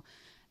see how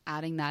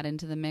adding that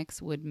into the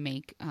mix would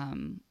make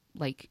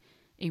like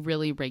a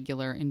really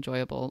regular,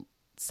 enjoyable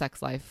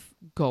sex life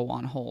go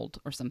on hold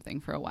or something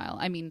for a while.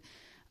 I mean,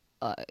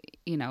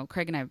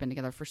 Craig and I have been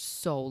together for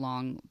so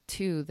long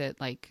too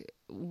that like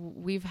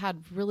we've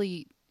had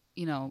really,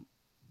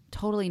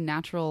 totally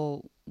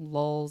natural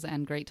lulls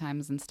and great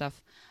times and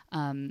stuff,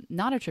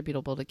 not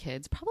attributable to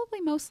kids,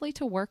 probably mostly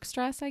to work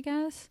stress, I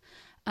guess.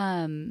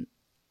 But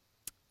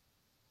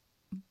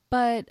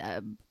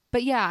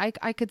yeah,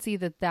 I could see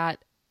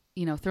that,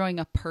 throwing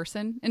a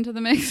person into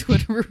the mix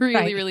would really,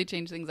 right. really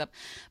change things up.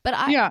 But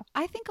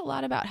I think a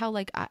lot about how,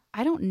 like,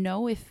 I don't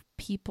know if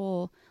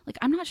people, like,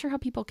 I'm not sure how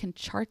people can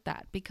chart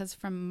that, because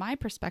from my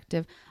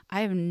perspective,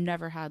 I have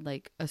never had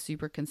like a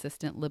super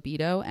consistent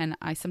libido. And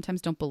I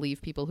sometimes don't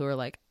believe people who are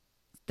like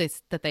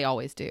this, that they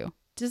always do.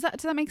 Does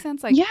that make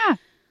sense? Like,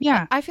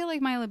 yeah. I feel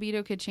like my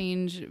libido could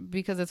change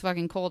because it's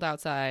fucking cold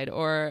outside,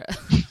 or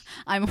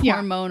I'm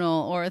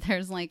hormonal, or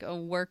there's like a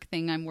work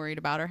thing I'm worried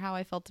about, or how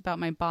I felt about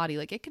my body.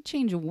 Like, it could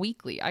change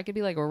weekly. I could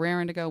be like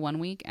raring to go one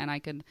week, and I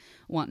could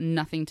want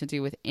nothing to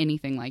do with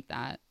anything like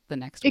that the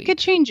next week. It could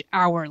change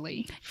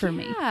hourly for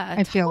me.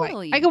 I feel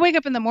like I could wake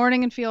up in the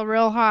morning and feel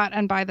real hot,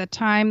 and by the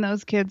time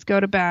those kids go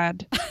to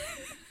bed,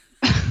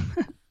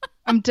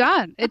 I'm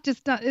done.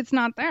 It's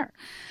not there.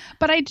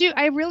 But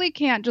I really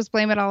can't just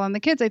blame it all on the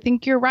kids. I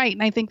think you're right.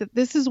 And I think that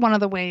this is one of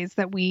the ways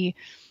that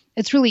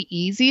it's really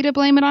easy to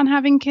blame it on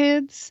having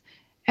kids.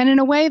 And in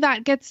a way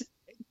that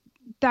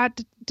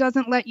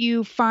doesn't let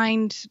you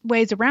find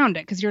ways around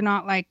it, because you're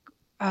not like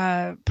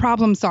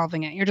problem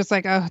solving it. You're just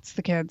like, oh, it's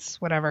the kids,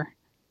 whatever.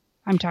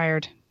 I'm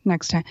tired,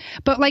 next time.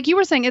 But like you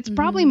were saying, it's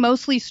probably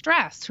mostly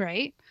stress,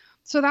 right?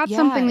 So that's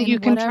something that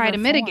you can try to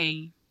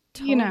mitigate,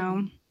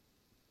 Totally.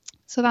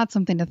 So that's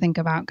something to think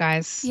about,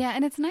 guys. Yeah,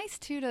 and it's nice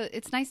too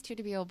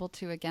to be able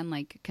to, again,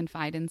 like,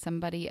 confide in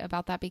somebody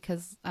about that,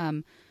 because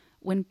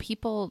when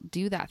people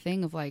do that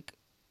thing of like,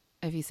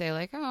 if you say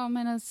like, oh, I'm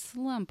in a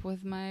slump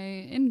with my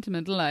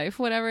intimate life,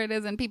 whatever it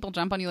is, and people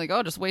jump on you like,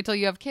 oh, just wait till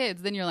you have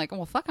kids, then you're like, oh,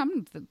 well, fuck,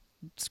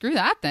 screw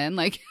that then.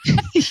 Like,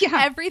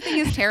 everything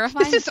is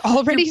terrifying. This is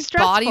already your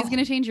stressful. Body's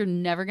gonna change. You're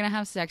never gonna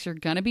have sex. You're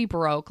gonna be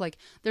broke. Like,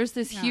 there's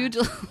this huge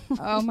list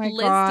of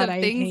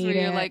things where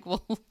you're like,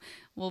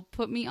 well,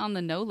 put me on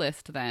the no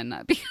list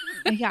then.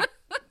 Yeah,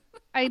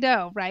 I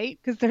know, right?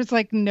 Because there's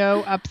like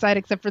no upside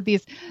except for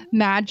these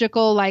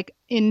magical, like,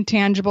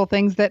 intangible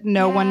things that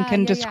no one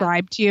can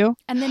describe to you.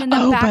 And then in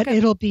the back, but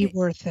it'll be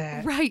worth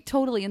it. Right,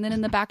 totally. And then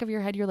in the back of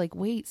your head, you're like,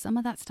 wait, some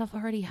of that stuff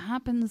already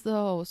happens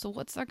though. So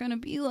what's that going to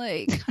be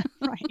like?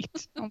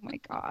 Right. Oh my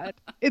God.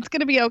 It's going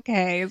to be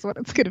okay is what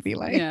it's going to be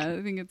like. Yeah,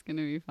 I think it's going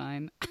to be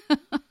fine.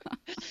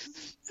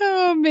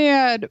 Oh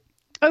man.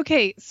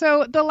 Okay.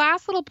 So the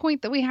last little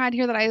point that we had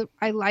here that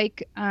I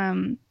like,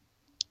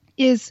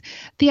 is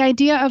the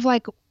idea of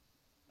like,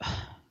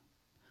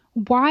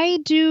 why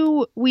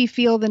do we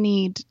feel the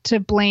need to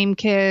blame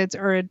kids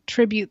or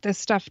attribute this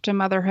stuff to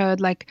motherhood?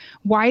 Like,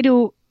 why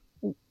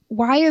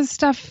is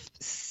stuff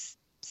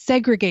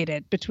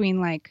segregated between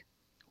like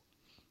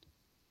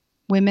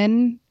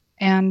women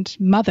and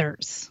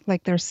mothers?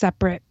 Like, they're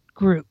separate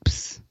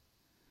groups.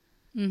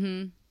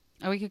 Mm-hmm.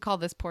 Oh, we could call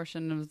this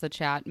portion of the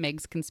chat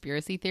Meg's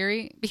conspiracy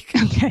theory.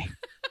 Okay.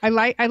 I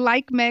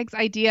like Meg's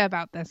idea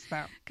about this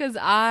though. Because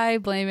I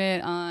blame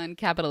it on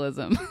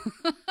capitalism.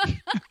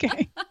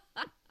 Okay.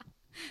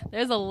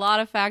 There's a lot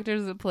of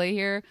factors at play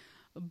here,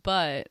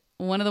 but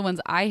one of the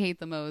ones I hate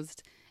the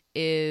most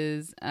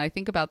is, I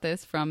think about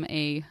this from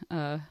a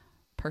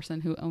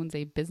person who owns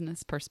a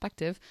business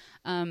perspective,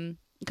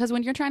 because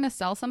when you're trying to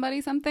sell somebody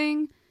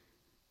something,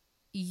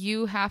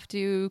 you have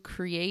to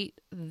create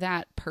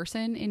that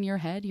person in your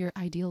head, your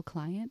ideal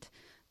client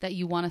that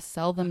you want to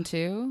sell them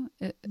to,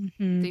 that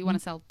you want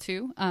to sell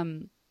to.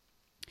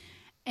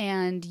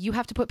 And you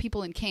have to put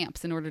people in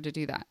camps in order to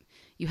do that.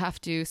 You have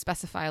to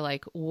specify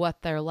like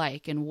what they're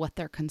like and what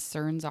their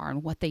concerns are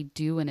and what they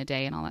do in a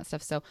day and all that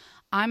stuff. So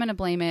I'm going to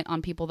blame it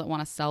on people that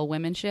want to sell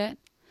women shit,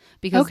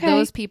 because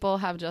those people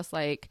have just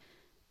like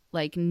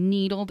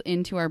needled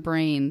into our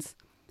brains.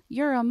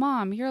 You're a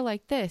mom. You're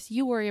like this.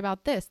 You worry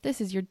about this. This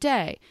is your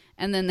day.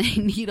 And then they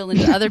needle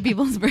into other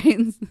people's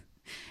brains.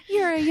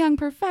 You're a young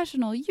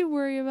professional. You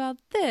worry about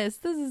this.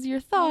 This is your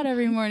thought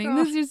every morning.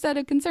 This is your set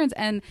of concerns.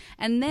 And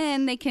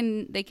then they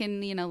can,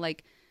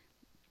 like,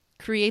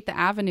 create the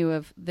avenue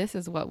of, this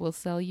is what will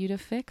sell you to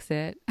fix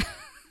it.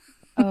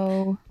 Oh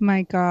Oh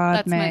my God,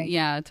 That's Meg.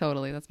 yeah,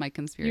 totally. That's my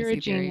conspiracy You're a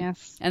theory.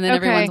 genius. And then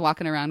Okay. everyone's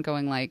walking around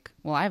going like,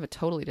 well, I have a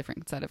totally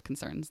different set of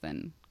concerns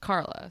than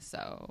Carla.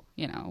 So,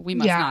 we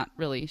must Yeah. not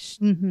really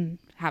Mm-hmm.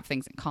 have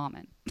things in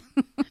common.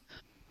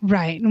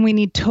 Right. And we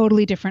need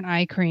totally different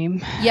eye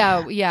cream.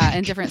 Yeah. Yeah.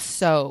 And different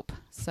soap.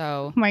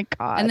 So, Oh my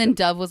God. and then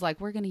Dove was like,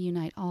 we're going to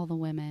unite all the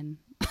women.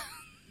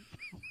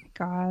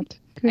 God.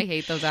 I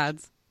hate those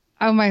ads.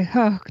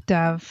 Oh,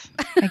 Dove.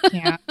 I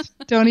can't.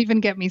 Don't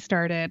even get me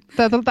started.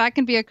 That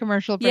can be a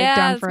commercial breakdown Yeah,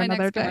 that's for my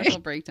another next day. commercial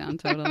breakdown.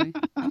 Totally.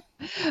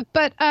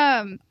 But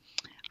I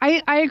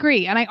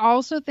agree. And I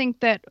also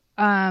think that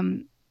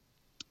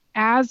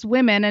as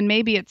women, and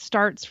maybe it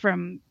starts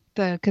from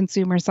the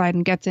consumer side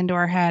and gets into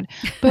our head,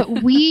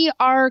 but we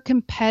are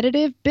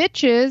competitive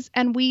bitches,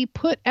 and we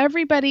put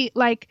everybody,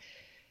 like,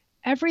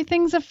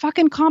 everything's a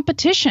fucking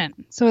competition.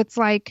 So it's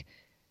like,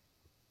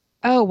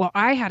 oh, well,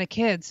 I had a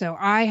kid, so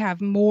I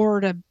have more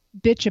to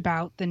bitch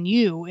about than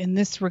you in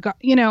this regard.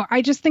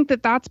 I just think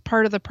that that's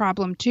part of the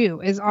problem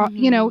too, is,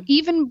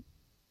 even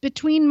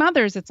between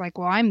mothers, it's like,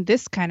 well, I'm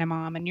this kind of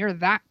mom and you're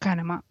that kind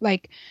of mom.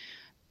 Like,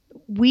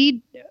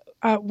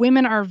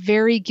 women are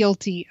very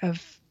guilty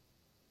of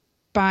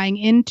buying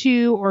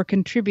into or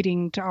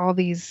contributing to all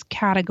these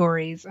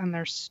categories, and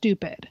they're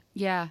stupid.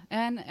 Yeah.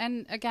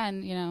 And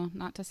again,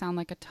 not to sound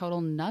like a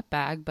total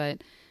nutbag,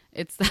 but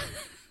it's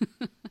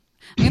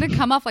I'm going to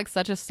come off like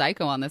such a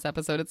psycho on this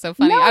episode. It's so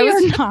funny. No,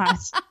 you're not.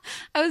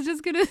 I was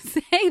just going to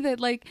say that,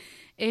 like,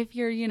 if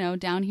you're,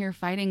 down here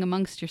fighting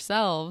amongst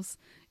yourselves,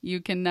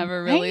 you can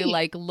never really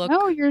Right. look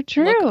No, you're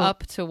true. look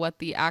up to what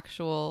the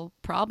actual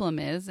problem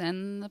is,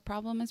 and the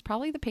problem is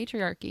probably the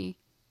patriarchy.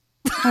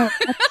 Oh,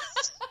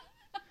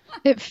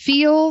 that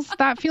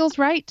feels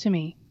right to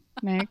me,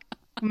 Meg.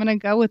 I'm gonna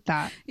go with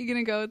that. You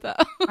gonna go with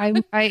that?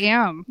 I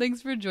am.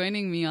 Thanks for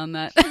joining me on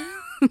that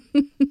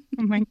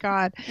Oh my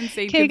God.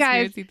 insane Okay,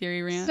 guys. conspiracy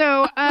theory rant.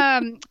 So,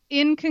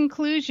 in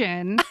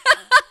conclusion,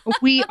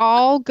 we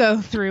all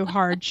go through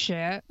hard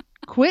shit.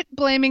 Quit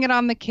blaming it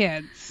on the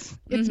kids.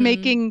 It's Mhm.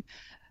 making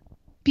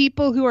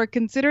people who are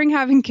considering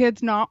having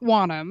kids not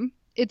want them.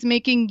 It's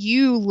making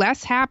you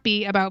less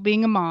happy about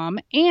being a mom,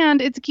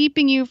 and it's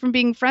keeping you from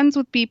being friends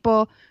with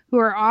people who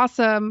are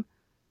awesome.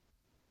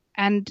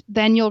 And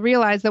then you'll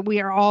realize that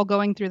we are all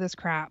going through this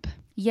crap.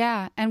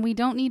 Yeah, and we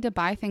don't need to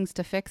buy things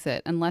to fix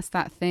it unless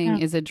that thing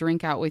Yeah. is a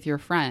drink out with your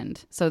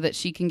friend so that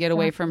she can get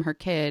away from her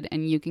kid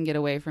and you can get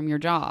away from your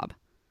job.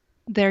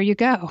 There you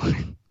go.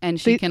 And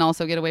she But- can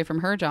also get away from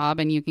her job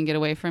and you can get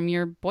away from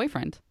your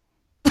boyfriend.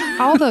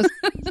 All those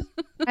things.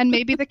 And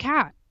maybe the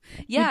cat.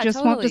 Yeah, You just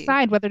totally. won't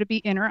decide whether to be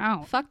in or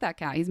out. Fuck that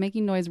cat. He's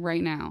making noise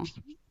right now.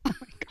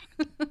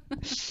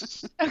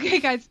 Okay,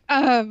 guys.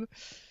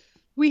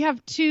 We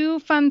have 2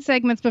 fun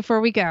segments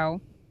before we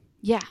go.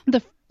 Yeah.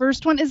 The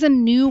first one is a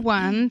new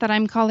one that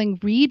I'm calling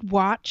Read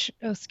Watch.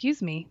 Oh,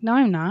 excuse me. No,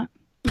 I'm not.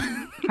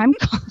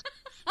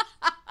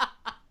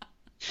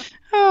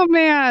 Oh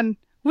man,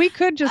 we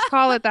could just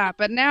call it that,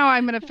 but now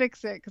I'm gonna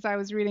fix it because I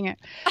was reading it.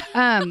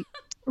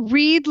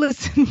 Read,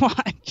 listen,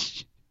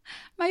 watch.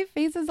 My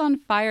face is on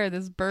fire.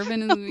 This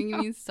bourbon is making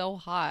me so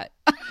hot.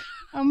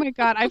 Oh my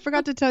God, I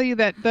forgot to tell you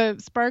that the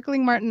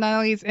sparkling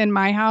Martinelli's in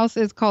my house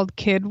is called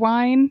kid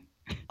wine.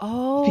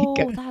 Oh,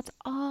 Because that's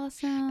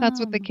awesome. that's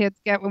what the kids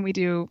get when we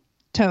do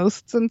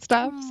toasts and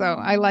stuff. So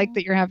I like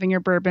that you're having your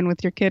bourbon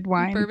with your kid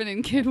wine. Bourbon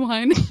and kid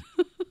wine.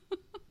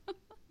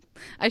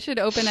 I should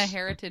open a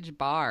heritage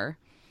bar.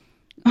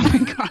 Oh my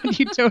God,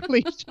 you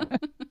totally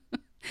should.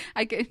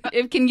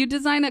 Can you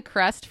design a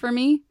crest for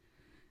me?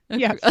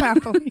 Yes,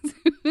 happily.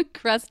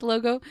 Crest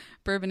logo,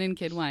 bourbon and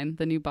kid wine,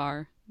 the new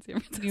bar. San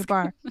Francisco. New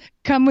bar.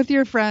 Come with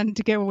your friend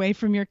to get away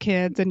from your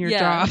kids and your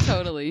Yeah, job.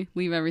 totally.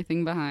 Leave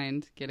everything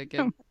behind. Get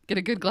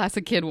a good glass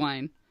of kid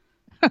wine.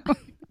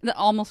 That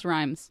almost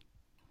rhymes.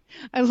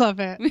 I love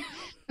it.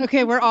 Okay,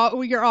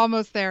 you're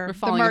almost there. We're The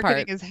falling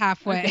marketing apart. is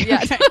halfway. Okay,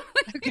 yeah.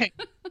 Okay.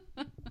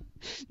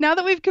 Now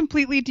that we've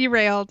completely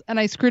derailed and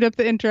I screwed up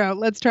the intro,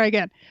 let's try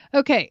again.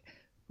 Okay.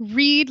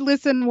 Read,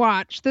 listen,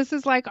 watch. This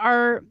is like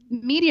our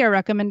media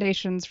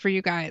recommendations for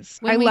you guys.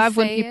 When I we love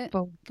when say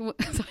people.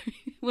 Sorry.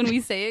 When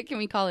we say it, can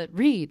we call it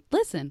read,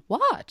 listen,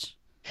 watch?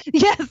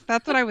 Yes,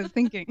 that's what I was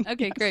thinking.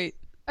 Okay, Yes. great.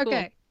 Cool.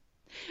 Okay.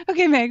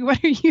 Okay, Meg,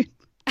 what are you?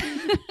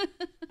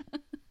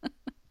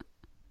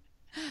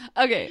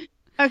 Okay.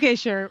 Okay,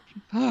 sure.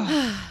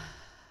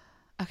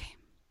 Okay.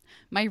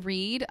 My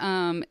read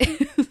I'm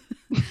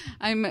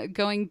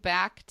going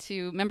back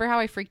to, remember how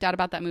I freaked out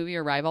about that movie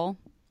Arrival?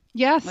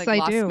 Yes, Like I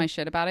lost do. my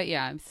shit about it.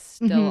 Yeah, I'm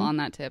still Mhm. on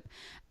that tip.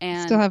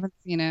 And Still haven't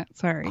seen it.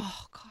 Sorry.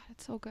 oh god,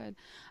 it's so good.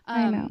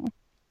 I know.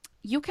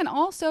 You can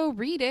also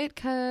read it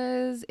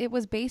because it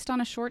was based on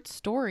a short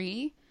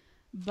story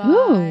by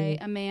Ooh.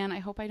 a man. I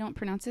hope I don't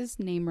pronounce his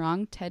name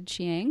wrong. Ted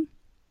Chiang.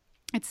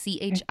 It's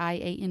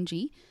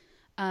Chiang.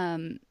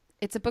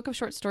 It's a book of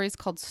short stories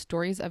called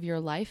Stories of Your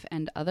Life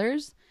and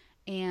Others.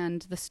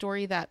 And the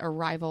story that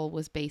Arrival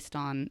was based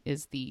on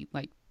is the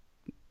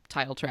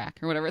title track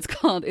or whatever it's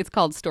called. It's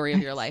called Story of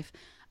Your Life.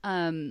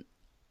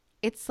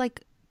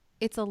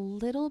 It's a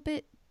little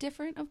bit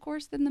different, of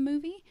course, than the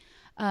movie.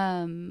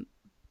 But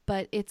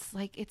but it's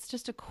like, it's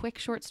just a quick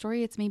short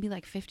story. It's maybe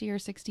like 50 or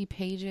 60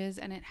 pages,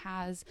 and it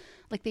has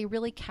like, they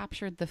really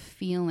captured the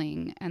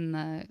feeling and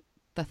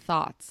the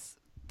thoughts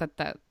that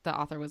the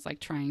author was like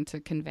trying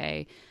to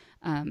convey,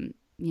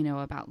 you know,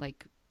 about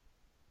like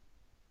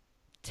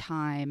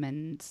time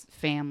and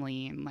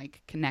family and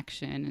like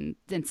connection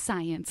and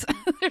science.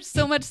 There's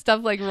so much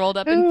stuff like rolled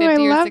up in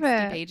 50 or 60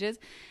 pages,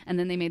 and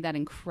then they made that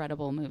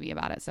incredible movie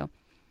about it. So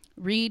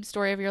read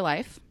Story of Your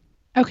Life.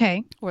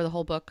 Okay. Or the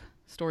whole book,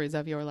 Stories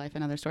of Your Life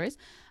and Other Stories.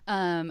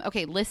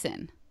 Okay,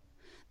 listen.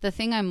 The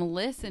thing I'm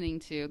listening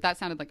to, that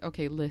sounded like,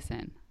 okay,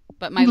 listen.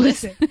 But my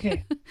listen.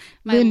 Okay.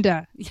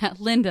 Linda. Yeah,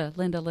 Linda,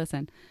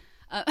 listen.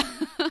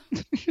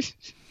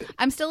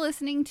 I'm still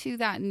listening to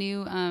that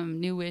new,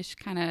 newish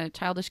kind of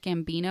Childish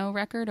Gambino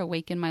record,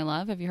 Awaken My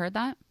Love. Have you heard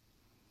that?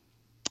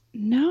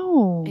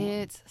 No.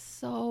 It's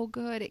so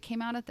good. It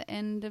came out at the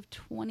end of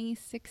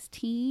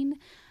 2016.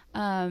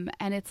 And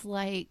it's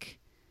like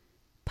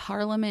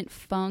Parliament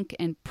Funk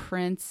and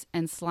Prince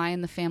and Sly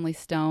and the Family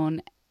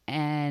Stone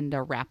and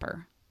a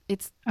rapper.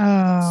 It's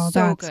so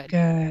that's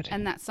good.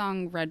 And that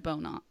song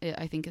Redbone,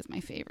 I think, is my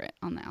favorite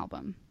on the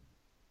album.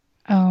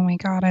 Oh my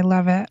God, I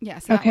love it.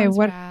 Yes, yeah, so that one's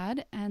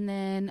rad. And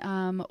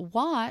then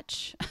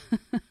watch.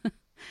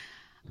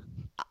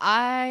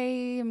 I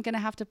am gonna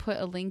have to put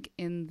a link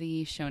in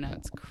the show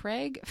notes.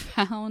 Craig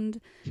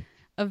found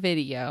a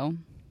video.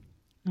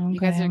 Okay, you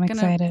guys are gonna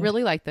excited.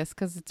 Really like this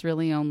because it's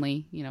really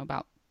only, you know,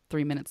 about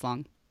 3 minutes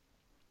long.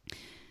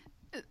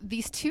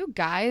 These two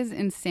guys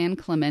in San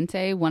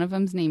Clemente, one of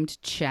them's named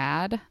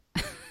Chad,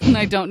 and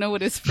I don't know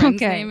what his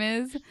friend's name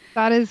is.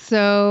 That is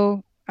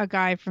so a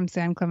guy from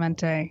San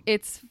Clemente.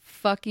 It's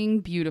fucking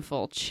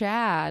beautiful.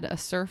 Chad, a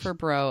surfer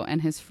bro,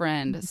 and his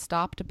friend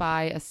stopped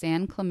by a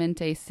San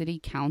Clemente City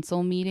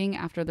Council meeting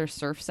after their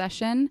surf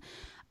session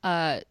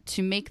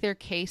to make their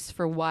case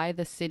for why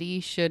the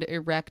city should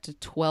erect a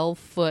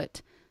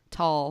 12-foot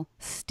tall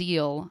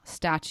steel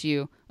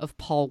statue of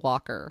Paul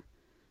Walker.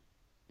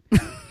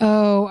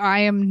 Oh, I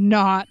am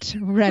not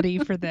ready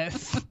for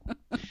this.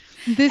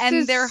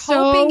 They're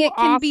hoping it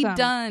can be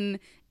done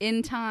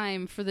in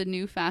time for the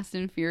new Fast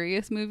and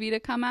Furious movie to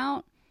come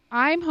out.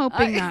 I'm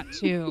hoping that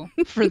too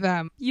for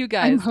them. You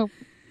guys,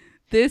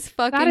 this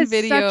fucking that is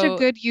video, such a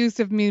good use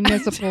of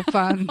municipal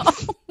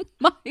funds. Oh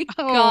my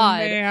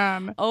God. Oh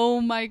man. Oh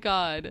my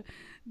God.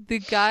 The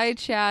guy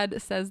Chad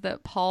says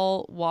that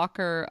Paul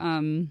Walker,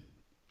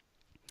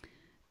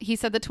 he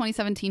said that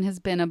 2017 has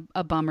been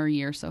a bummer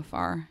year so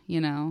far,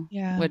 you know,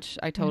 which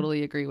I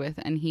totally agree with.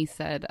 And he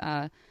said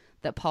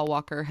that Paul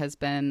Walker has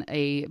been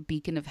a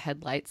beacon of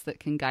headlights that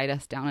can guide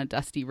us down a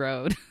dusty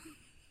road.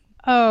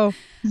 Oh,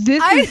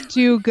 this is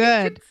too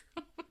good.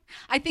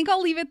 I think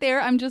I'll leave it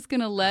there. I'm just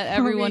going to let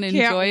everyone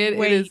enjoy it.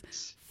 Wait. It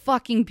is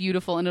fucking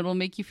beautiful, and it'll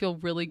make you feel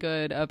really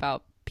good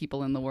about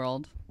people in the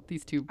world.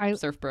 These two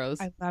surf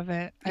bros. I love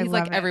it. He's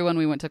like everyone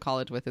we went to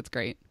college with. It's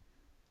great.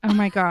 Oh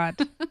my God.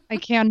 I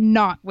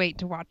cannot wait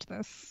to watch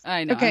this.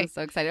 I know. Okay. I'm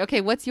so excited.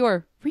 Okay, what's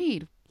your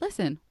read,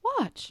 listen,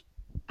 watch?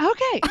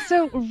 Okay,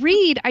 so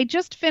read. I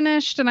just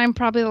finished, and I'm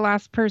probably the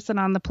last person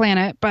on the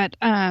planet, but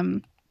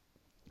A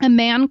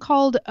Man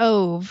Called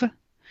Ove.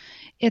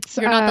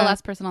 You're not the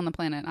last person on the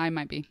planet. I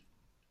might be.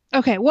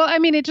 Okay, well, I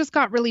mean, it just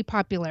got really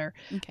popular.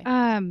 Okay.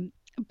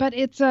 But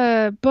it's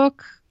a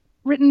book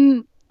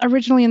written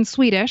originally in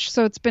Swedish,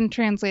 so it's been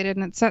translated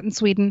and it's set in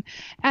Sweden,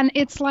 and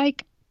it's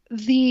like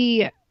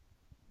the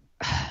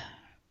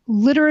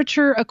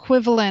literature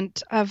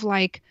equivalent of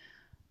like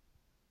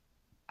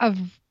a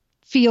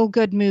feel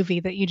good movie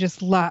that you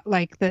just love,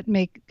 like that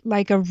make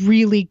like a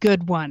really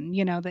good one,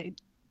 you know, that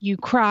you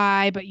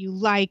cry but you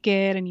like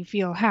it and you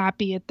feel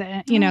happy at the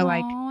end, you know.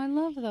 Like, oh, I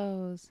love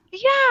those.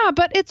 Yeah,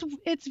 but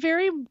it's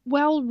very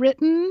well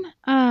written.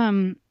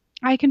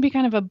 I can be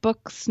kind of a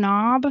book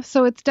snob,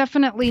 so it's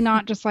definitely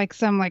not just like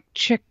some like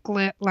chick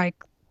lit, like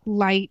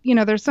light, you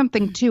know, there's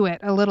something to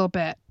it a little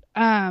bit.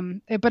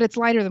 But it's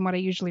lighter than what I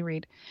usually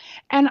read.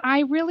 And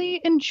I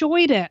really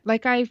enjoyed it.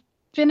 Like, I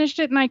finished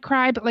it and I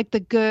cried, but like the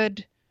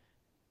good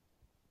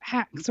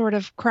sort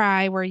of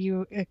cry where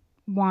you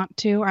want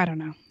to. I don't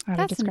know how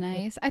to describe it.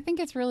 Nice. I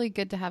think it's really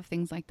good to have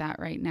things like that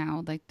right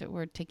now, like that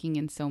we're taking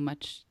in so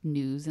much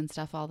news and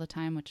stuff all the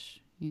time, which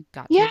you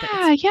got to. Yeah.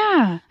 I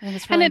think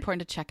it's really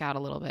important to check out a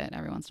little bit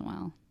every once in a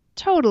while.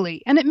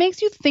 Totally. And it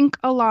makes you think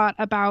a lot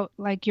about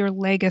like your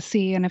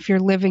legacy and if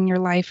you're living your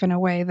life in a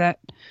way that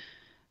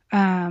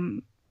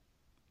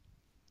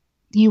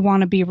you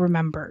want to be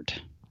remembered.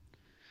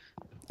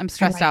 I'm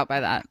stressed out by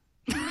that.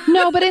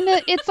 No, but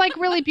it's like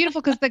really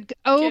beautiful because the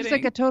Ove's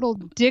like a total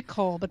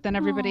dickhole, but then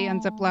everybody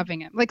ends up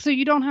loving it. Like, so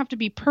you don't have to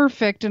be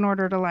perfect in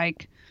order to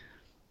like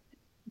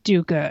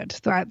do good.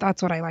 So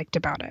that's what I liked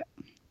about it.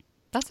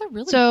 That's what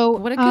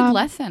a good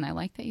lesson. I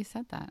like that you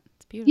said that.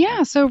 It's beautiful.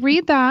 Yeah. So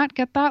read that,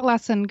 get that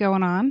lesson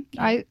going on.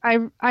 Yeah.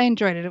 I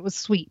enjoyed it. It was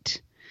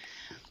sweet.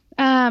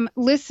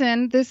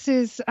 Listen, this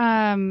is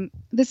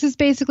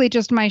basically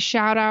just my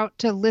shout out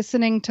to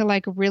listening to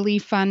like really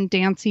fun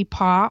dancey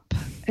pop.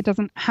 It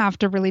doesn't have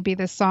to really be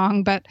this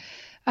song, but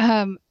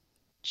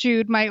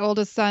Jude, my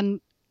oldest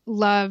son,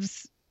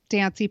 loves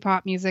dancey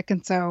pop music,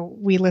 and so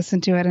we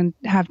listen to it and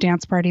have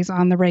dance parties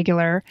on the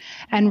regular.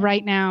 And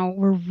right now,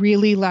 we're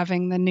really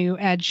loving the new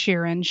Ed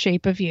Sheeran,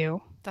 Shape of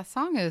You. That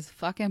song is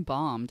fucking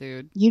bomb,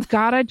 dude. You've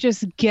got to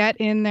just get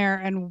in there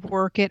and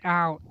work it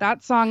out.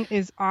 That song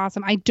is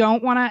awesome. I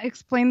don't want to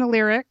explain the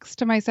lyrics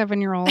to my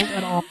 7-year-old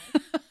at all.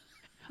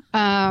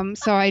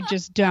 So I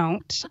just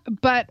don't.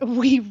 But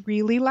we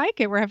really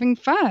like it. We're having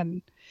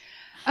fun.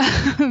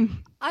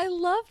 I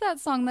love that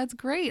song. That's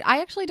great.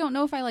 I actually don't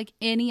know if I like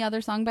any other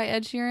song by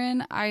Ed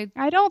Sheeran. I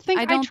don't think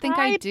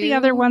I do. The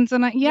other ones,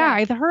 and I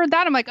heard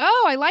that. I'm like,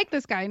 oh, I like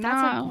this guy.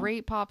 That's a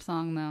great pop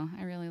song, though.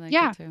 I really like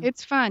it too.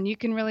 It's fun. You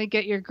can really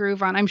get your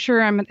groove on. I'm sure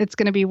it's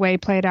going to be way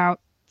played out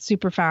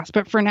super fast,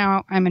 but for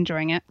now, I'm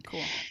enjoying it.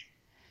 Cool.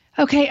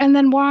 Okay, and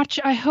then watch.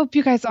 I hope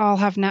you guys all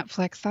have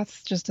Netflix.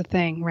 That's just a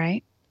thing,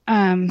 right?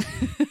 I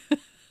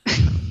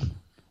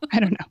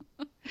don't know.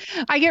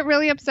 I get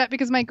really upset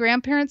because my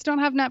grandparents don't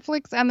have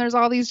Netflix, and there's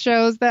all these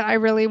shows that I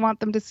really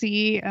want them to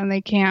see, and they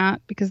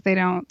can't because they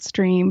don't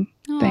stream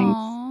things.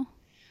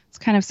 It's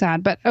kind of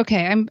sad, but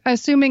okay. I'm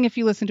assuming if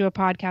you listen to a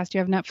podcast, you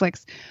have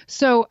Netflix.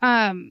 So,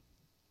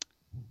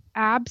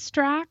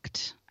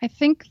 Abstract, I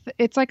think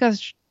it's like a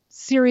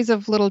series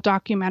of little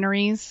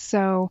documentaries.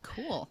 So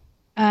cool.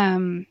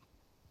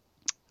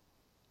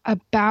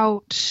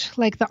 About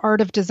like the art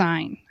of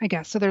design, I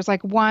guess. So there's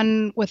like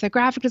one with a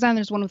graphic design,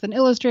 there's one with an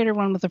illustrator,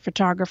 one with a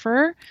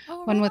photographer,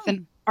 one with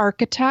an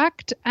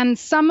architect, and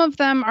some of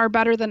them are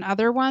better than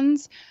other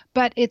ones,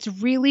 but it's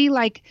really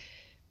like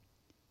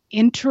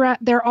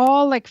they're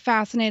all like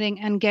fascinating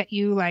and get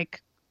you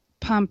like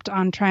pumped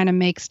on trying to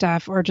make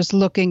stuff or just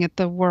looking at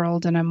the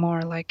world in a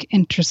more like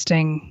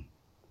interesting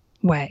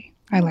way.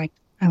 I like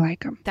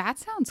them. That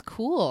sounds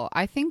cool.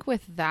 I think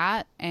with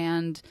that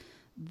and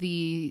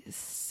the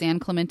San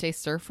Clemente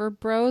Surfer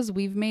Bros,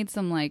 we've made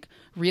some like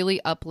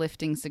really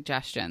uplifting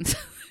suggestions.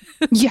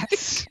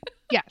 Yes.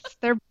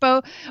 They're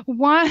both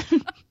one.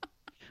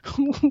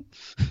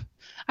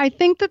 I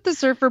think that the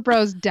Surfer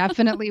Bros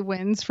definitely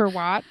wins for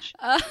watch,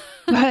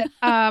 but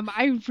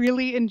I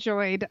really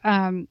enjoyed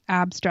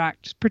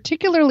Abstract,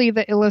 particularly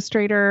the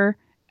illustrator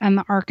and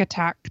the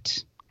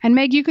architect. And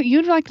Meg,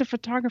 you'd like the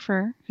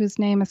photographer whose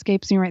name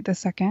escapes me right this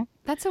second.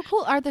 That's so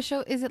cool.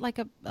 Is it like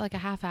a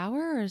half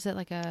hour, or is it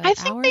like a I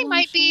think they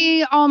might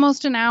be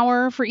almost an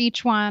hour for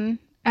each one.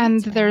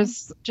 And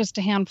there's just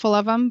a handful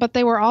of them, but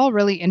they were all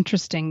really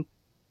interesting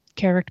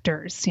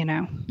characters, you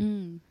know.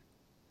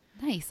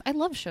 Nice. I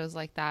love shows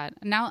like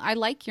that. Now I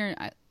like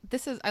I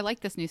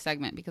like this new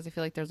segment because I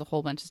feel like there's a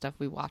whole bunch of stuff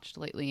we watched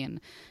lately, and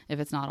if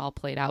it's not all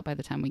played out by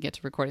the time we get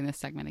to recording this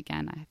segment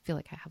again, I feel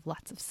like I have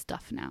lots of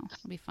stuff now.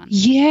 It'll be fun.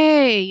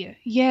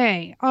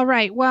 Yay. All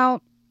right.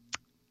 Well,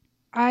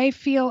 I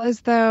feel as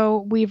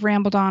though we've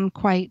rambled on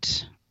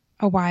quite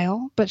a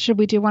while, but should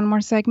we do one more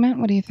segment?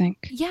 What do you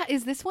think? Yeah.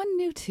 Is this one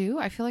new too?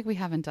 I feel like we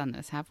haven't done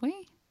this, have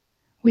we?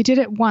 We did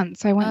it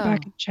once. I went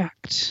back and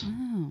checked.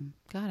 Oh,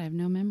 God, I have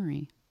no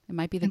memory. It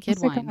might be the kid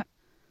one.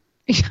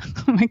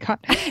 Oh my God.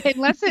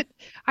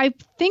 I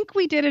think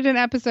we did it in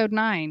episode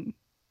 9,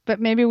 but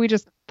maybe we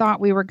just thought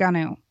we were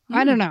gonna.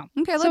 I don't know.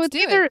 Okay, let's do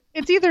it.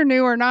 It's either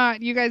new or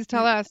not. You guys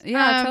tell us.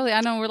 Yeah, totally.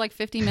 I know we're like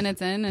 50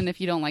 minutes in, and if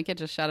you don't like it,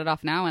 just shut it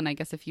off now. And I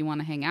guess if you want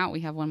to hang out,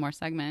 we have one more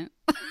segment.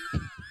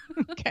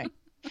 Okay.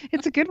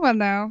 It's a good one,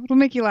 though. It'll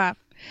make you laugh.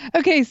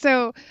 Okay,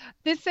 so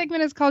this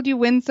segment is called You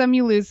Win Some,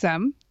 You Lose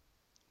Some.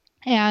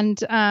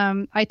 And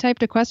I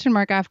typed a question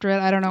mark after it.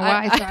 I don't know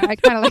why. So I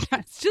kind of like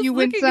that. You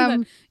win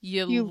some,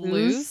 you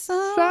lose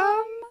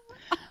some.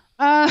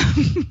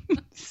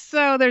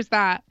 So there's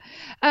that.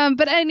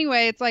 But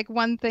anyway, it's like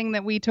one thing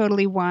that we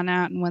totally won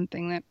at and one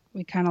thing that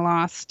we kind of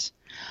lost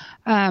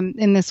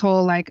in this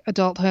whole like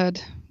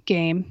adulthood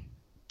game.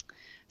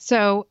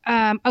 So,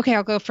 okay,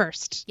 I'll go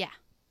first. Yeah.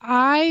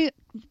 I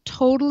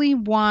totally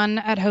won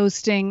at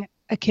hosting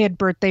a kid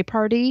birthday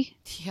party.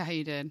 Yeah,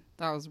 you did.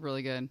 That was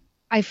really good.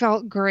 I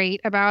felt great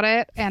about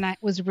it, and it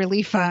was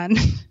really fun.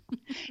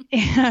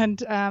 And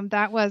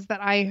that was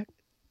that I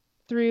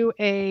threw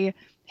a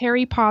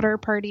Harry Potter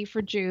party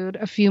for Jude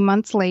a few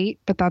months late,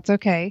 but that's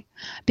okay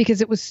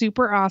because it was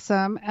super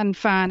awesome and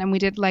fun. And we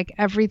did like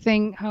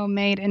everything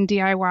homemade and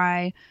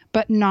DIY,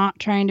 but not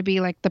trying to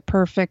be like the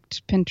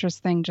perfect Pinterest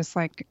thing, just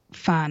like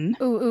fun.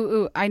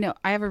 Ooh. I know.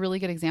 I have a really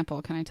good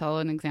example. Can I tell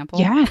an example?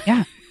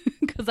 Yeah.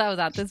 Because I was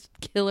at this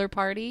killer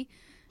party.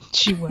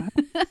 She was.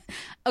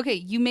 Okay,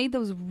 you made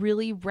those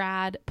really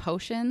rad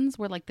potions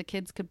where like the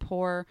kids could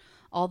pour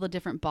all the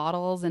different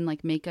bottles and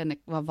like make a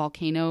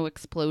volcano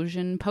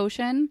explosion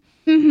potion.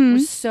 It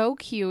was so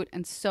cute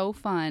and so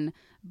fun,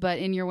 but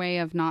in your way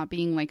of not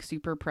being like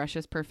super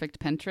precious perfect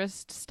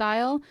Pinterest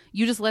style,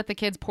 you just let the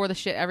kids pour the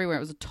shit everywhere. It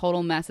was a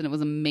total mess and it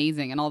was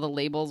amazing, and all the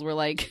labels were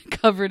like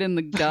covered in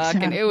the guck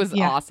and it was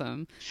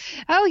awesome.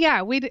 Oh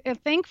yeah,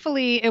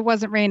 thankfully it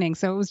wasn't raining,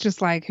 so it was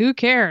just like, who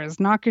cares,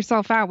 knock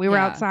yourself out. We were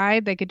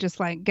outside, they could just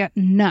like get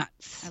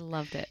nuts. I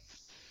loved it.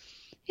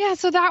 Yeah,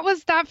 so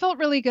that felt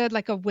really good,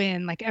 like a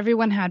win. Like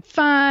everyone had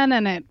fun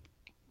and it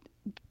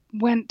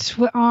went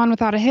on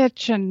without a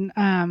hitch, and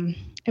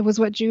it was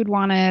what Jude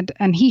wanted,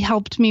 and he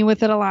helped me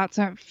with it a lot,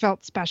 so it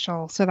felt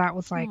special. So that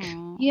was like,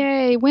 Aw.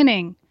 yay,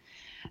 winning.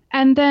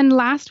 And then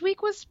last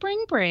week was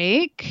spring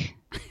break.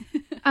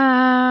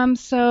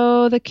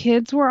 So the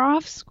kids were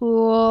off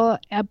school,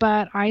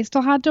 but I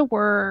still had to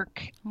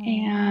work, Aw.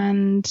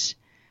 and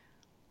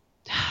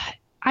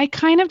I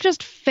kind of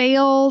just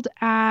failed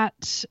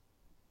at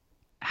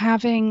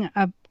having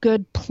a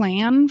good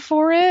plan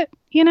for it,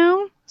 you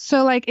know?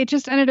 So like it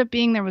just ended up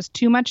being there was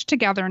too much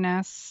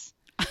togetherness.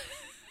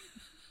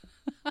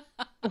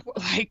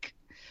 Like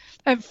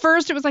at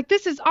first it was like,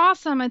 this is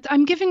awesome.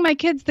 I'm giving my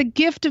kids the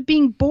gift of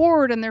being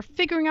bored and they're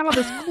figuring out all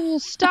this cool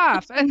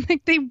stuff. And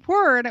like they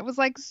were, and it was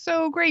like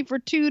so great for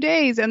 2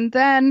 days. And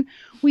then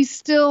we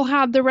still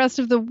had the rest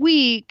of the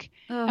week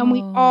and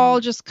we all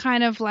just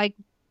kind of like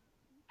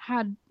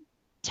had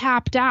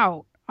tapped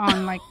out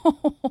on like,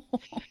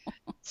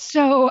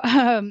 so,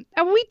 and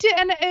we did,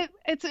 and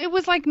it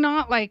was like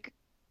not like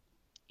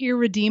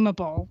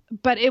irredeemable,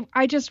 but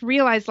I just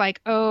realized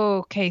like, oh,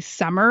 okay,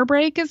 summer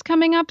break is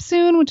coming up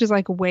soon, which is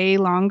like way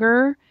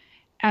longer.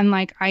 And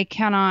like, I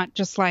cannot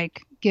just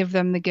like give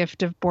them the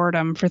gift of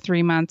boredom for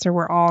 3 months or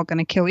we're all going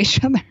to kill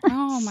each other.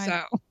 Oh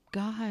my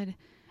God.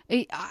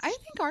 I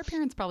think our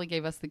parents probably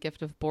gave us the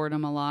gift of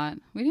boredom a lot.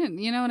 We didn't,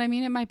 you know what I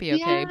mean? It might be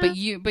okay,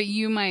 Yeah. but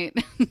you might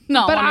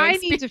not. But want I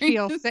need to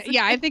feel experience sick.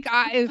 Yeah, I think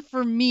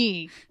for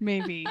me,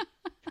 maybe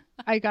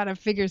I got to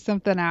figure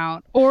something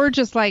out or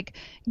just like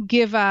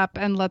give up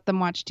and let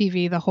them watch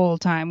TV the whole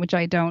time, which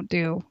I don't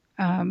do.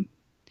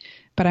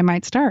 But I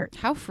might start.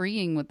 How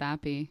freeing would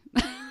that be?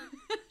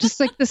 Just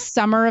like the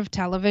summer of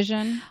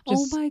television. Oh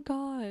Just, my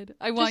God.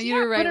 I want just, you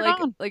yeah, to write put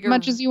it on like as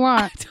much as you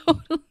want.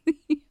 Totally.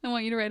 I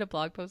want you to write a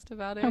blog post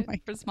about it Oh my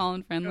for Small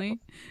and Friendly.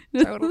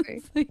 Totally.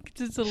 It's like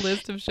just a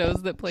list of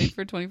shows that played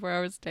for 24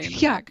 hours a day in the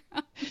Yeah.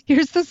 background.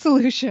 Here's the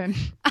solution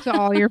to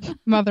all your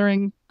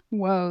mothering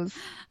woes.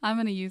 I'm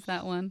going to use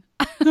that one.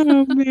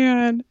 Oh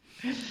man.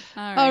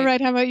 All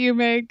right. How about you,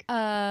 Meg?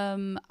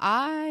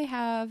 I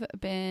have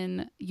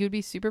been, you'd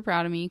be super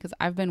proud of me because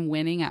I've been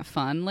winning at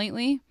fun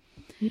lately.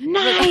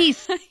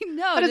 Nice. I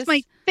know. That is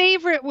my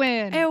favorite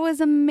win. It was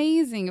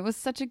amazing. It was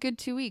such a good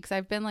 2 weeks.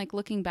 I've been like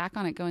looking back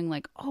on it going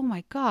like, oh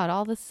my God,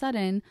 all of a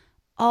sudden,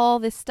 all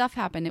this stuff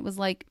happened. It was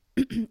like,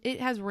 it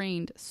has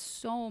rained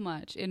so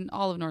much in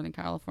all of Northern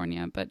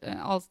California, but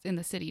all in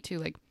the city too.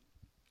 Like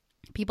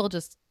people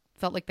just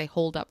felt like they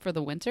holed up for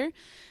the winter.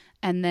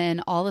 And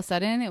then all of a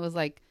sudden it was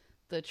like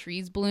the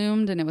trees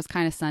bloomed and it was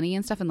kind of sunny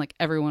and stuff. And like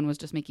everyone was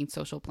just making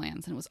social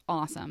plans and it was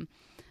awesome.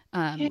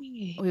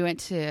 Yay. We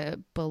went to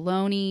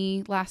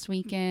Bologna last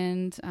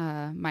weekend.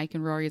 Mike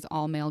and Rory's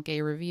all male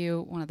gay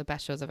review, one of the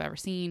best shows I've ever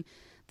seen.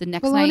 The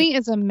next Bologna night,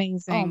 is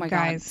amazing. oh my God,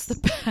 guys. it's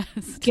the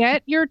best.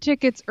 Get your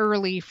tickets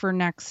early for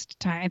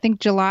next time. I think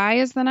July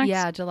is the next.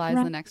 Yeah, July is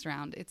round. the next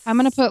round. I'm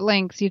gonna put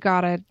links. You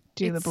gotta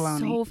do the it's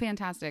Bologna. so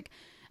fantastic.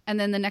 And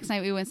then the next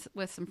night we went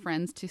with some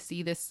friends to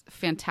see this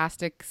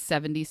fantastic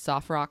 70s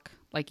soft rock,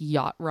 like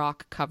yacht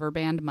rock cover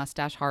band,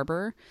 Mustache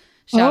Harbor.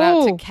 Shout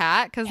out to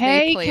Kat because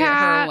they played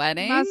at her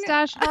wedding.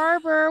 Mustache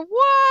Harbor.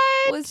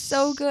 What? It was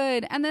so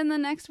good. And then the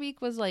next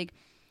week was like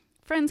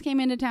friends came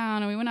into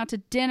town and we went out to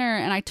dinner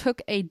and I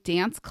took a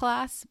dance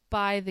class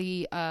by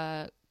the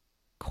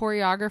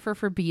choreographer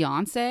for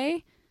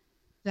Beyonce.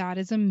 That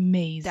is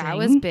amazing. That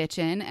was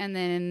bitchin'. And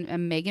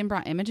then Megan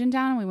brought Imogen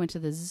down and we went to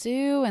the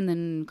zoo and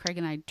then Craig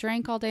and I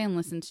drank all day and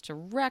listened to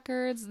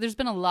records. There's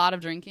been a lot of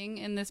drinking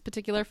in this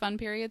particular fun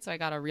period, so I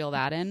got to reel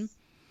that in.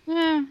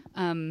 Yeah.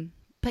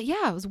 But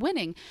yeah, I was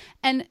winning.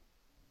 And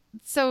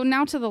so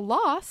now to the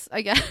loss,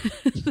 I guess.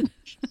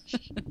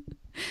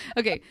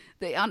 Okay.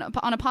 On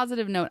a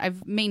positive note,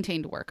 I've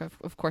maintained work. I've,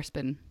 of course,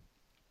 been,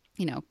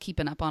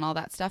 keeping up on all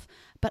that stuff.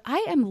 But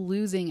I am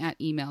losing at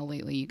email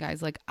lately, you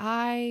guys. Like,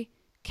 I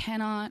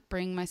cannot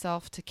bring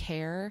myself to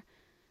care,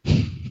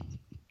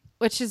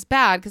 which is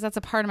bad because that's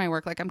a part of my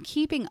work. Like, I'm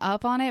keeping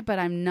up on it, but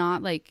I'm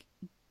not, like,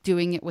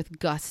 doing it with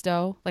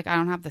gusto. Like, I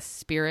don't have the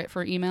spirit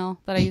for email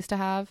that I used to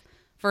have.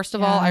 First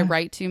of all, I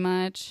write too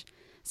much.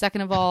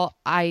 Second of all,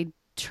 I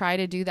try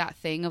to do that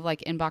thing of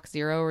like inbox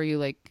zero where you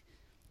like,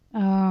 who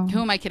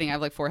am I kidding? I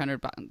have like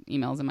 400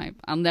 emails in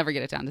I'll never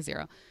get it down to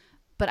zero.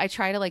 But I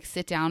try to like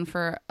sit down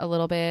for a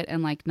little bit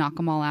and like knock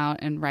them all out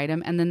and write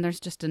them. And then there's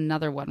just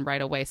another one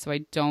right away. So I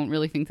don't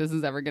really think this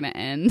is ever going to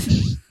end.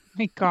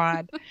 My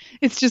God.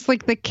 It's just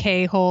like the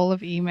K-hole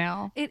of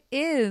email. It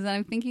is. And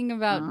I'm thinking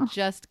about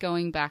just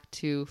going back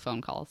to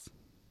phone calls.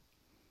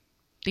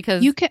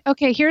 Because you can,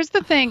 okay, here's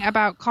the thing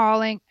about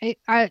calling,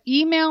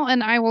 email,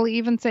 and I will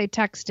even say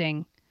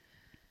texting.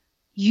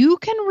 You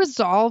can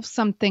resolve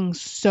something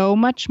so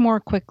much more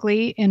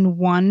quickly in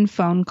one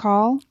phone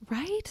call,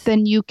 right?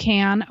 Than you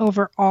can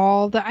over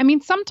all the. I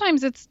mean,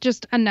 sometimes it's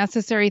just a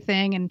necessary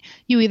thing, and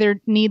you either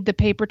need the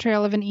paper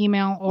trail of an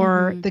email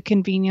or the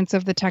convenience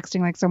of the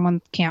texting, like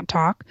someone can't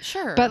talk.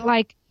 Sure. But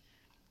like,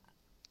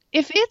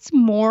 if it's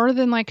more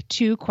than like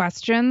 2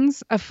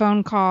 questions, a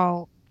phone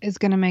call is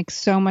going to make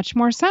so much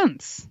more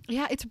sense.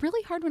 Yeah, it's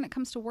really hard when it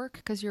comes to work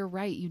because you're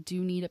right. You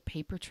do need a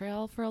paper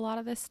trail for a lot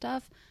of this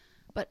stuff.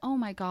 But oh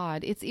my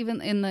God, it's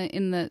even in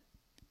the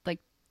like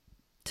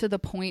to the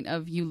point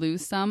of you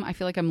lose some, I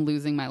feel like I'm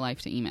losing my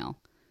life to email.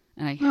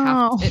 And I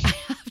have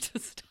to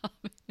stop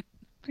it.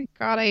 My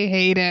God, I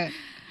hate it.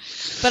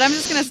 But I'm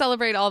just going to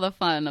celebrate all the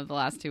fun of the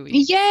last 2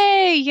 weeks.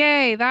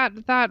 Yay.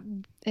 That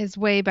is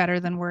way better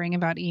than worrying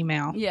about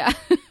email. Yeah.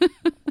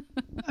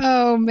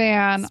 Oh,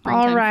 man.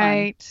 Springtime all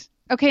right.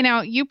 Fun. Okay,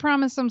 now you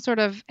promised some sort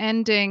of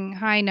ending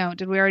high note.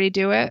 Did we already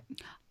do it?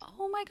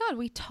 Oh my God,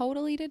 we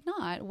totally did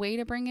not. Way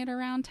to bring it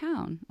around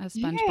town, as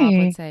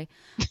SpongeBob would say.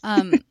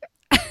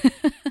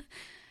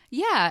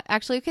 Yeah,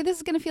 actually, okay, this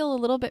is going to feel a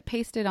little bit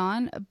pasted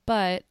on,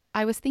 but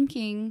I was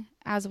thinking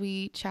as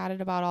we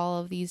chatted about all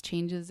of these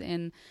changes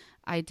in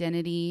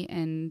identity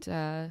and,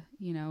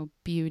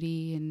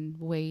 beauty and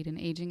weight and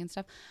aging and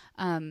stuff.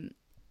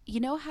 You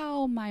know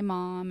how my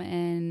mom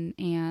and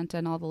aunt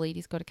and all the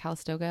ladies go to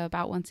Calistoga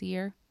about once a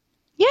year?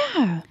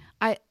 Yeah.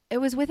 It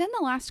was within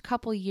the last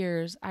couple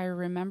years, I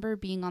remember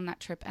being on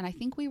that trip, and I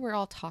think we were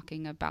all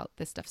talking about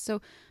this stuff.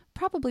 So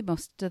probably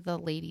most of the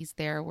ladies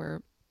there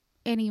were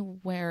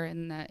anywhere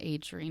in the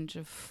age range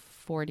of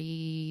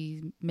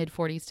 40, mid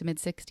 40s to mid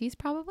 60s,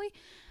 probably.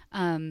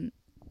 And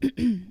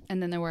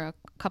then there were a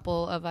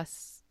couple of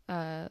us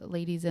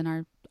ladies in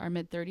our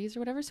mid 30s or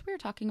whatever. So we were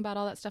talking about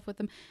all that stuff with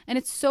them. And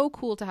it's so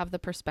cool to have the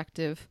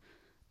perspective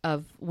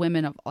of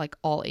women of like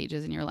all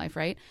ages in your life,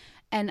 right?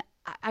 And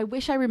I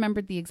wish I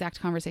remembered the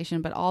exact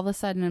conversation, but all of a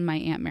sudden my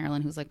Aunt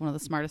Marilyn, who's like one of the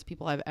smartest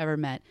people I've ever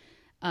met,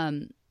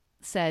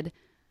 said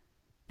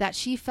that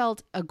she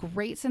felt a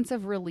great sense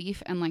of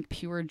relief and like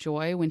pure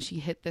joy when she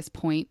hit this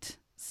point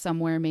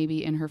somewhere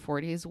maybe in her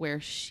 40s where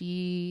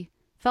she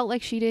felt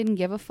like she didn't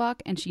give a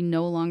fuck and she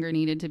no longer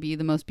needed to be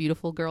the most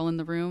beautiful girl in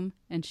the room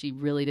and she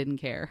really didn't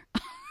care.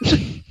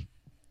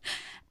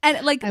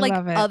 And like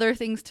other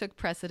things took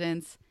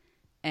precedence.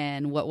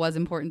 And what was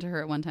important to her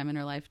at one time in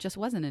her life just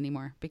wasn't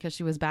anymore because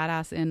she was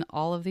badass in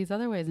all of these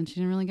other ways and she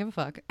didn't really give a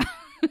fuck.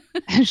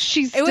 And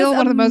she's still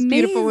one of the most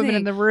beautiful women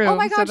in the room. Oh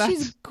my God,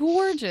 she's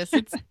gorgeous.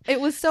 It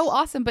was so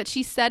awesome. But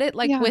she said it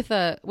like with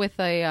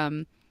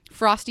a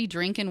frosty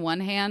drink in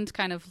one hand,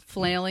 kind of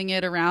flailing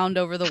it around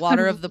over the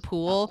water of the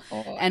pool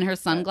and her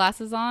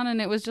sunglasses on.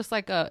 And it was just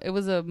like it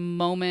was a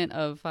moment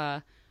of,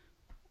 I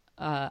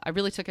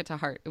really took it to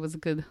heart. It was a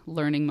good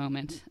learning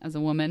moment as a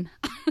woman.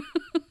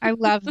 I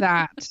love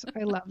that.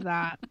 I love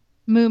that.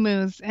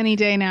 Moo-moos any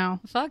day now.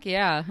 Fuck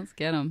yeah. Let's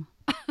get them.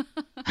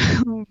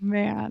 Oh,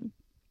 man.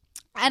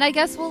 And I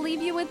guess we'll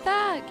leave you with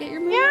that. Get your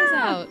moo-moos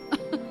out.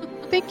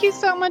 Thank you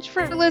so much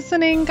for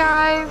listening,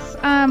 guys.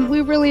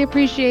 We really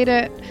appreciate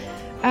it.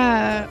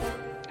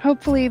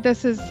 Hopefully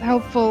this is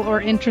helpful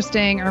or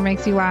interesting or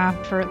makes you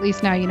laugh, for at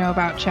least now you know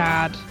about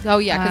Chad. Oh,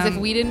 yeah, because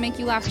if we didn't make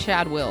you laugh,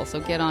 Chad will. So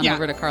get on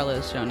over to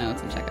Carla's show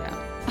notes and check it out.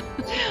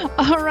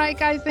 All right,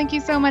 guys. Thank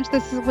you so much.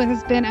 This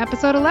has been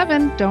episode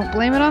 11. Don't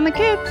blame it on the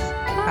kids.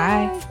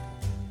 Bye.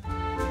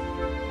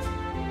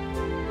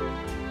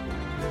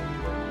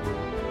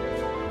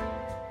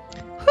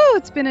 Whew,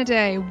 it's been a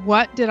day.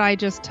 What did I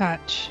just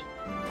touch?